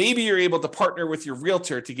 Maybe you're able to partner with your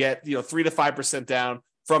realtor to get 3 to 5% down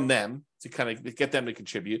from them to kind of get them to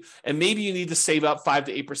contribute. And maybe you need to save up 5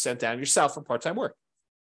 to 8% down yourself for part-time work.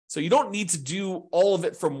 So you don't need to do all of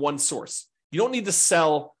it from one source. You don't need to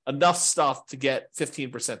sell enough stuff to get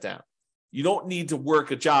 15% down. You don't need to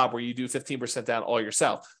work a job where you do 15% down all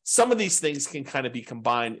yourself. Some of these things can kind of be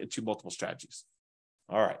combined into multiple strategies.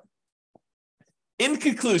 All right. In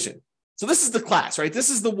conclusion, so this is the class, right? This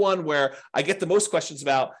is the one where I get the most questions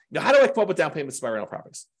about, how do I come up with down payments to my rental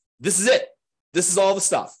properties? This is it. This is all the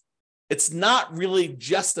stuff. It's not really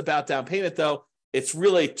just about down payment, though. It's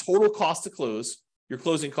really total cost to close, your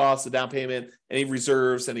closing costs, the down payment, any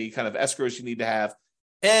reserves, any kind of escrows you need to have,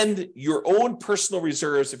 and your own personal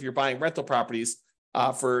reserves if you're buying rental properties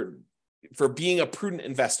for being a prudent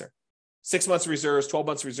investor. 6 months of reserves, 12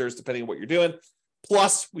 months of reserves, depending on what you're doing.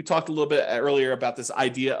 Plus, we talked a little bit earlier about this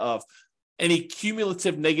idea of any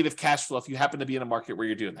cumulative negative cash flow if you happen to be in a market where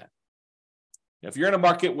you're doing that. If you're in a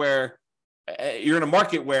market where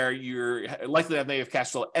you're likely to have negative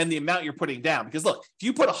cash flow and the amount you're putting down, because look, if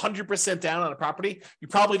you put 100% down on a property, you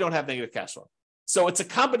probably don't have negative cash flow. So it's a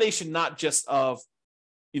combination not just of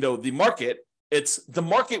the market, it's the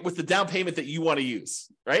market with the down payment that you want to use,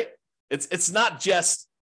 right? It's not just,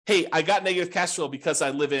 hey, I got negative cash flow because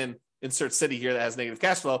I live in insert city here that has negative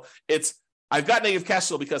cash flow. It's I've got negative cash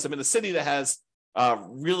flow because I'm in a city that has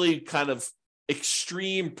really kind of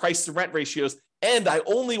extreme price to rent ratios, and I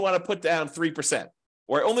only want to put down 3%,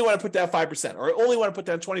 or I only want to put down 5%, or I only want to put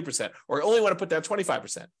down 20%, or I only want to put down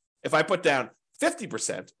 25%. If I put down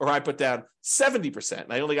 50%, or I put down 70%,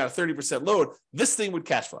 and I only got a 30% load, this thing would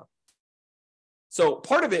cash flow. So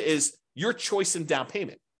part of it is your choice in down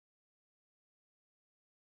payment.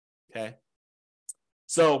 Okay.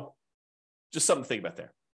 So just something to think about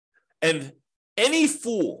there. And any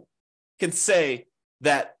fool can say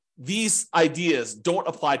that these ideas don't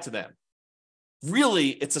apply to them. Really,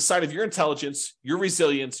 it's a sign of your intelligence, your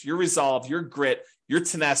resilience, your resolve, your grit, your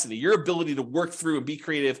tenacity, your ability to work through and be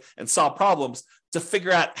creative and solve problems to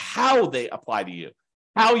figure out how they apply to you,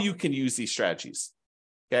 how you can use these strategies.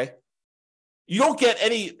 Okay. You don't get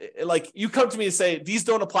any, like, you come to me and say, these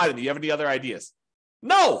don't apply to me. You have any other ideas?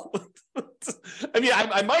 No. I mean,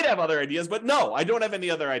 I might have other ideas, but no, I don't have any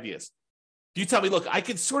other ideas. You tell me, look, I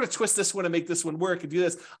could sort of twist this one and make this one work and do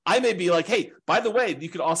this. I may be like, hey, by the way, you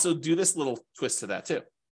could also do this little twist to that too.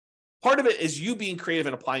 Part of it is you being creative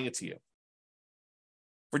and applying it to you.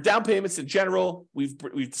 For down payments in general, we've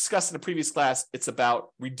discussed in a previous class, it's about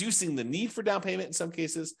reducing the need for down payment in some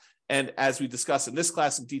cases. And as we discussed in this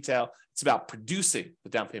class in detail, it's about producing the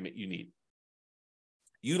down payment you need.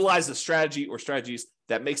 Utilize a strategy or strategies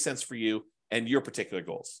that make sense for you and your particular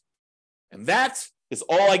goals. And that is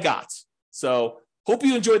all I got. So hope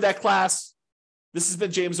you enjoyed that class. This has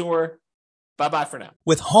been James Orr. Bye-bye for now.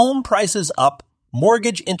 With home prices up,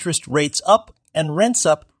 mortgage interest rates up, and rents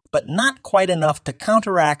up, but not quite enough to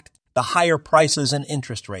counteract the higher prices and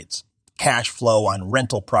interest rates, cash flow on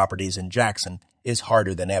rental properties in Jackson is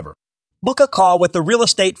harder than ever. Book a call with the Real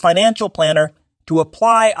Estate Financial Planner to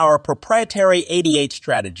apply our proprietary 88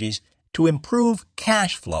 strategies to improve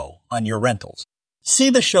cash flow on your rentals. See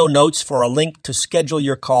the show notes for a link to schedule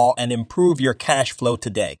your call and improve your cash flow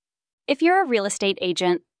today. If you're a real estate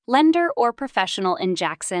agent, lender, or professional in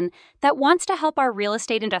Jackson that wants to help our real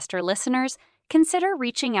estate investor listeners, consider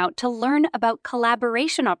reaching out to learn about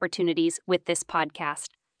collaboration opportunities with this podcast.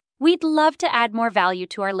 We'd love to add more value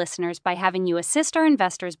to our listeners by having you assist our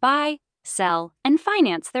investors buy, sell, and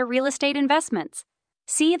finance their real estate investments.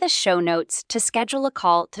 See the show notes to schedule a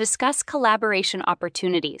call to discuss collaboration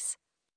opportunities.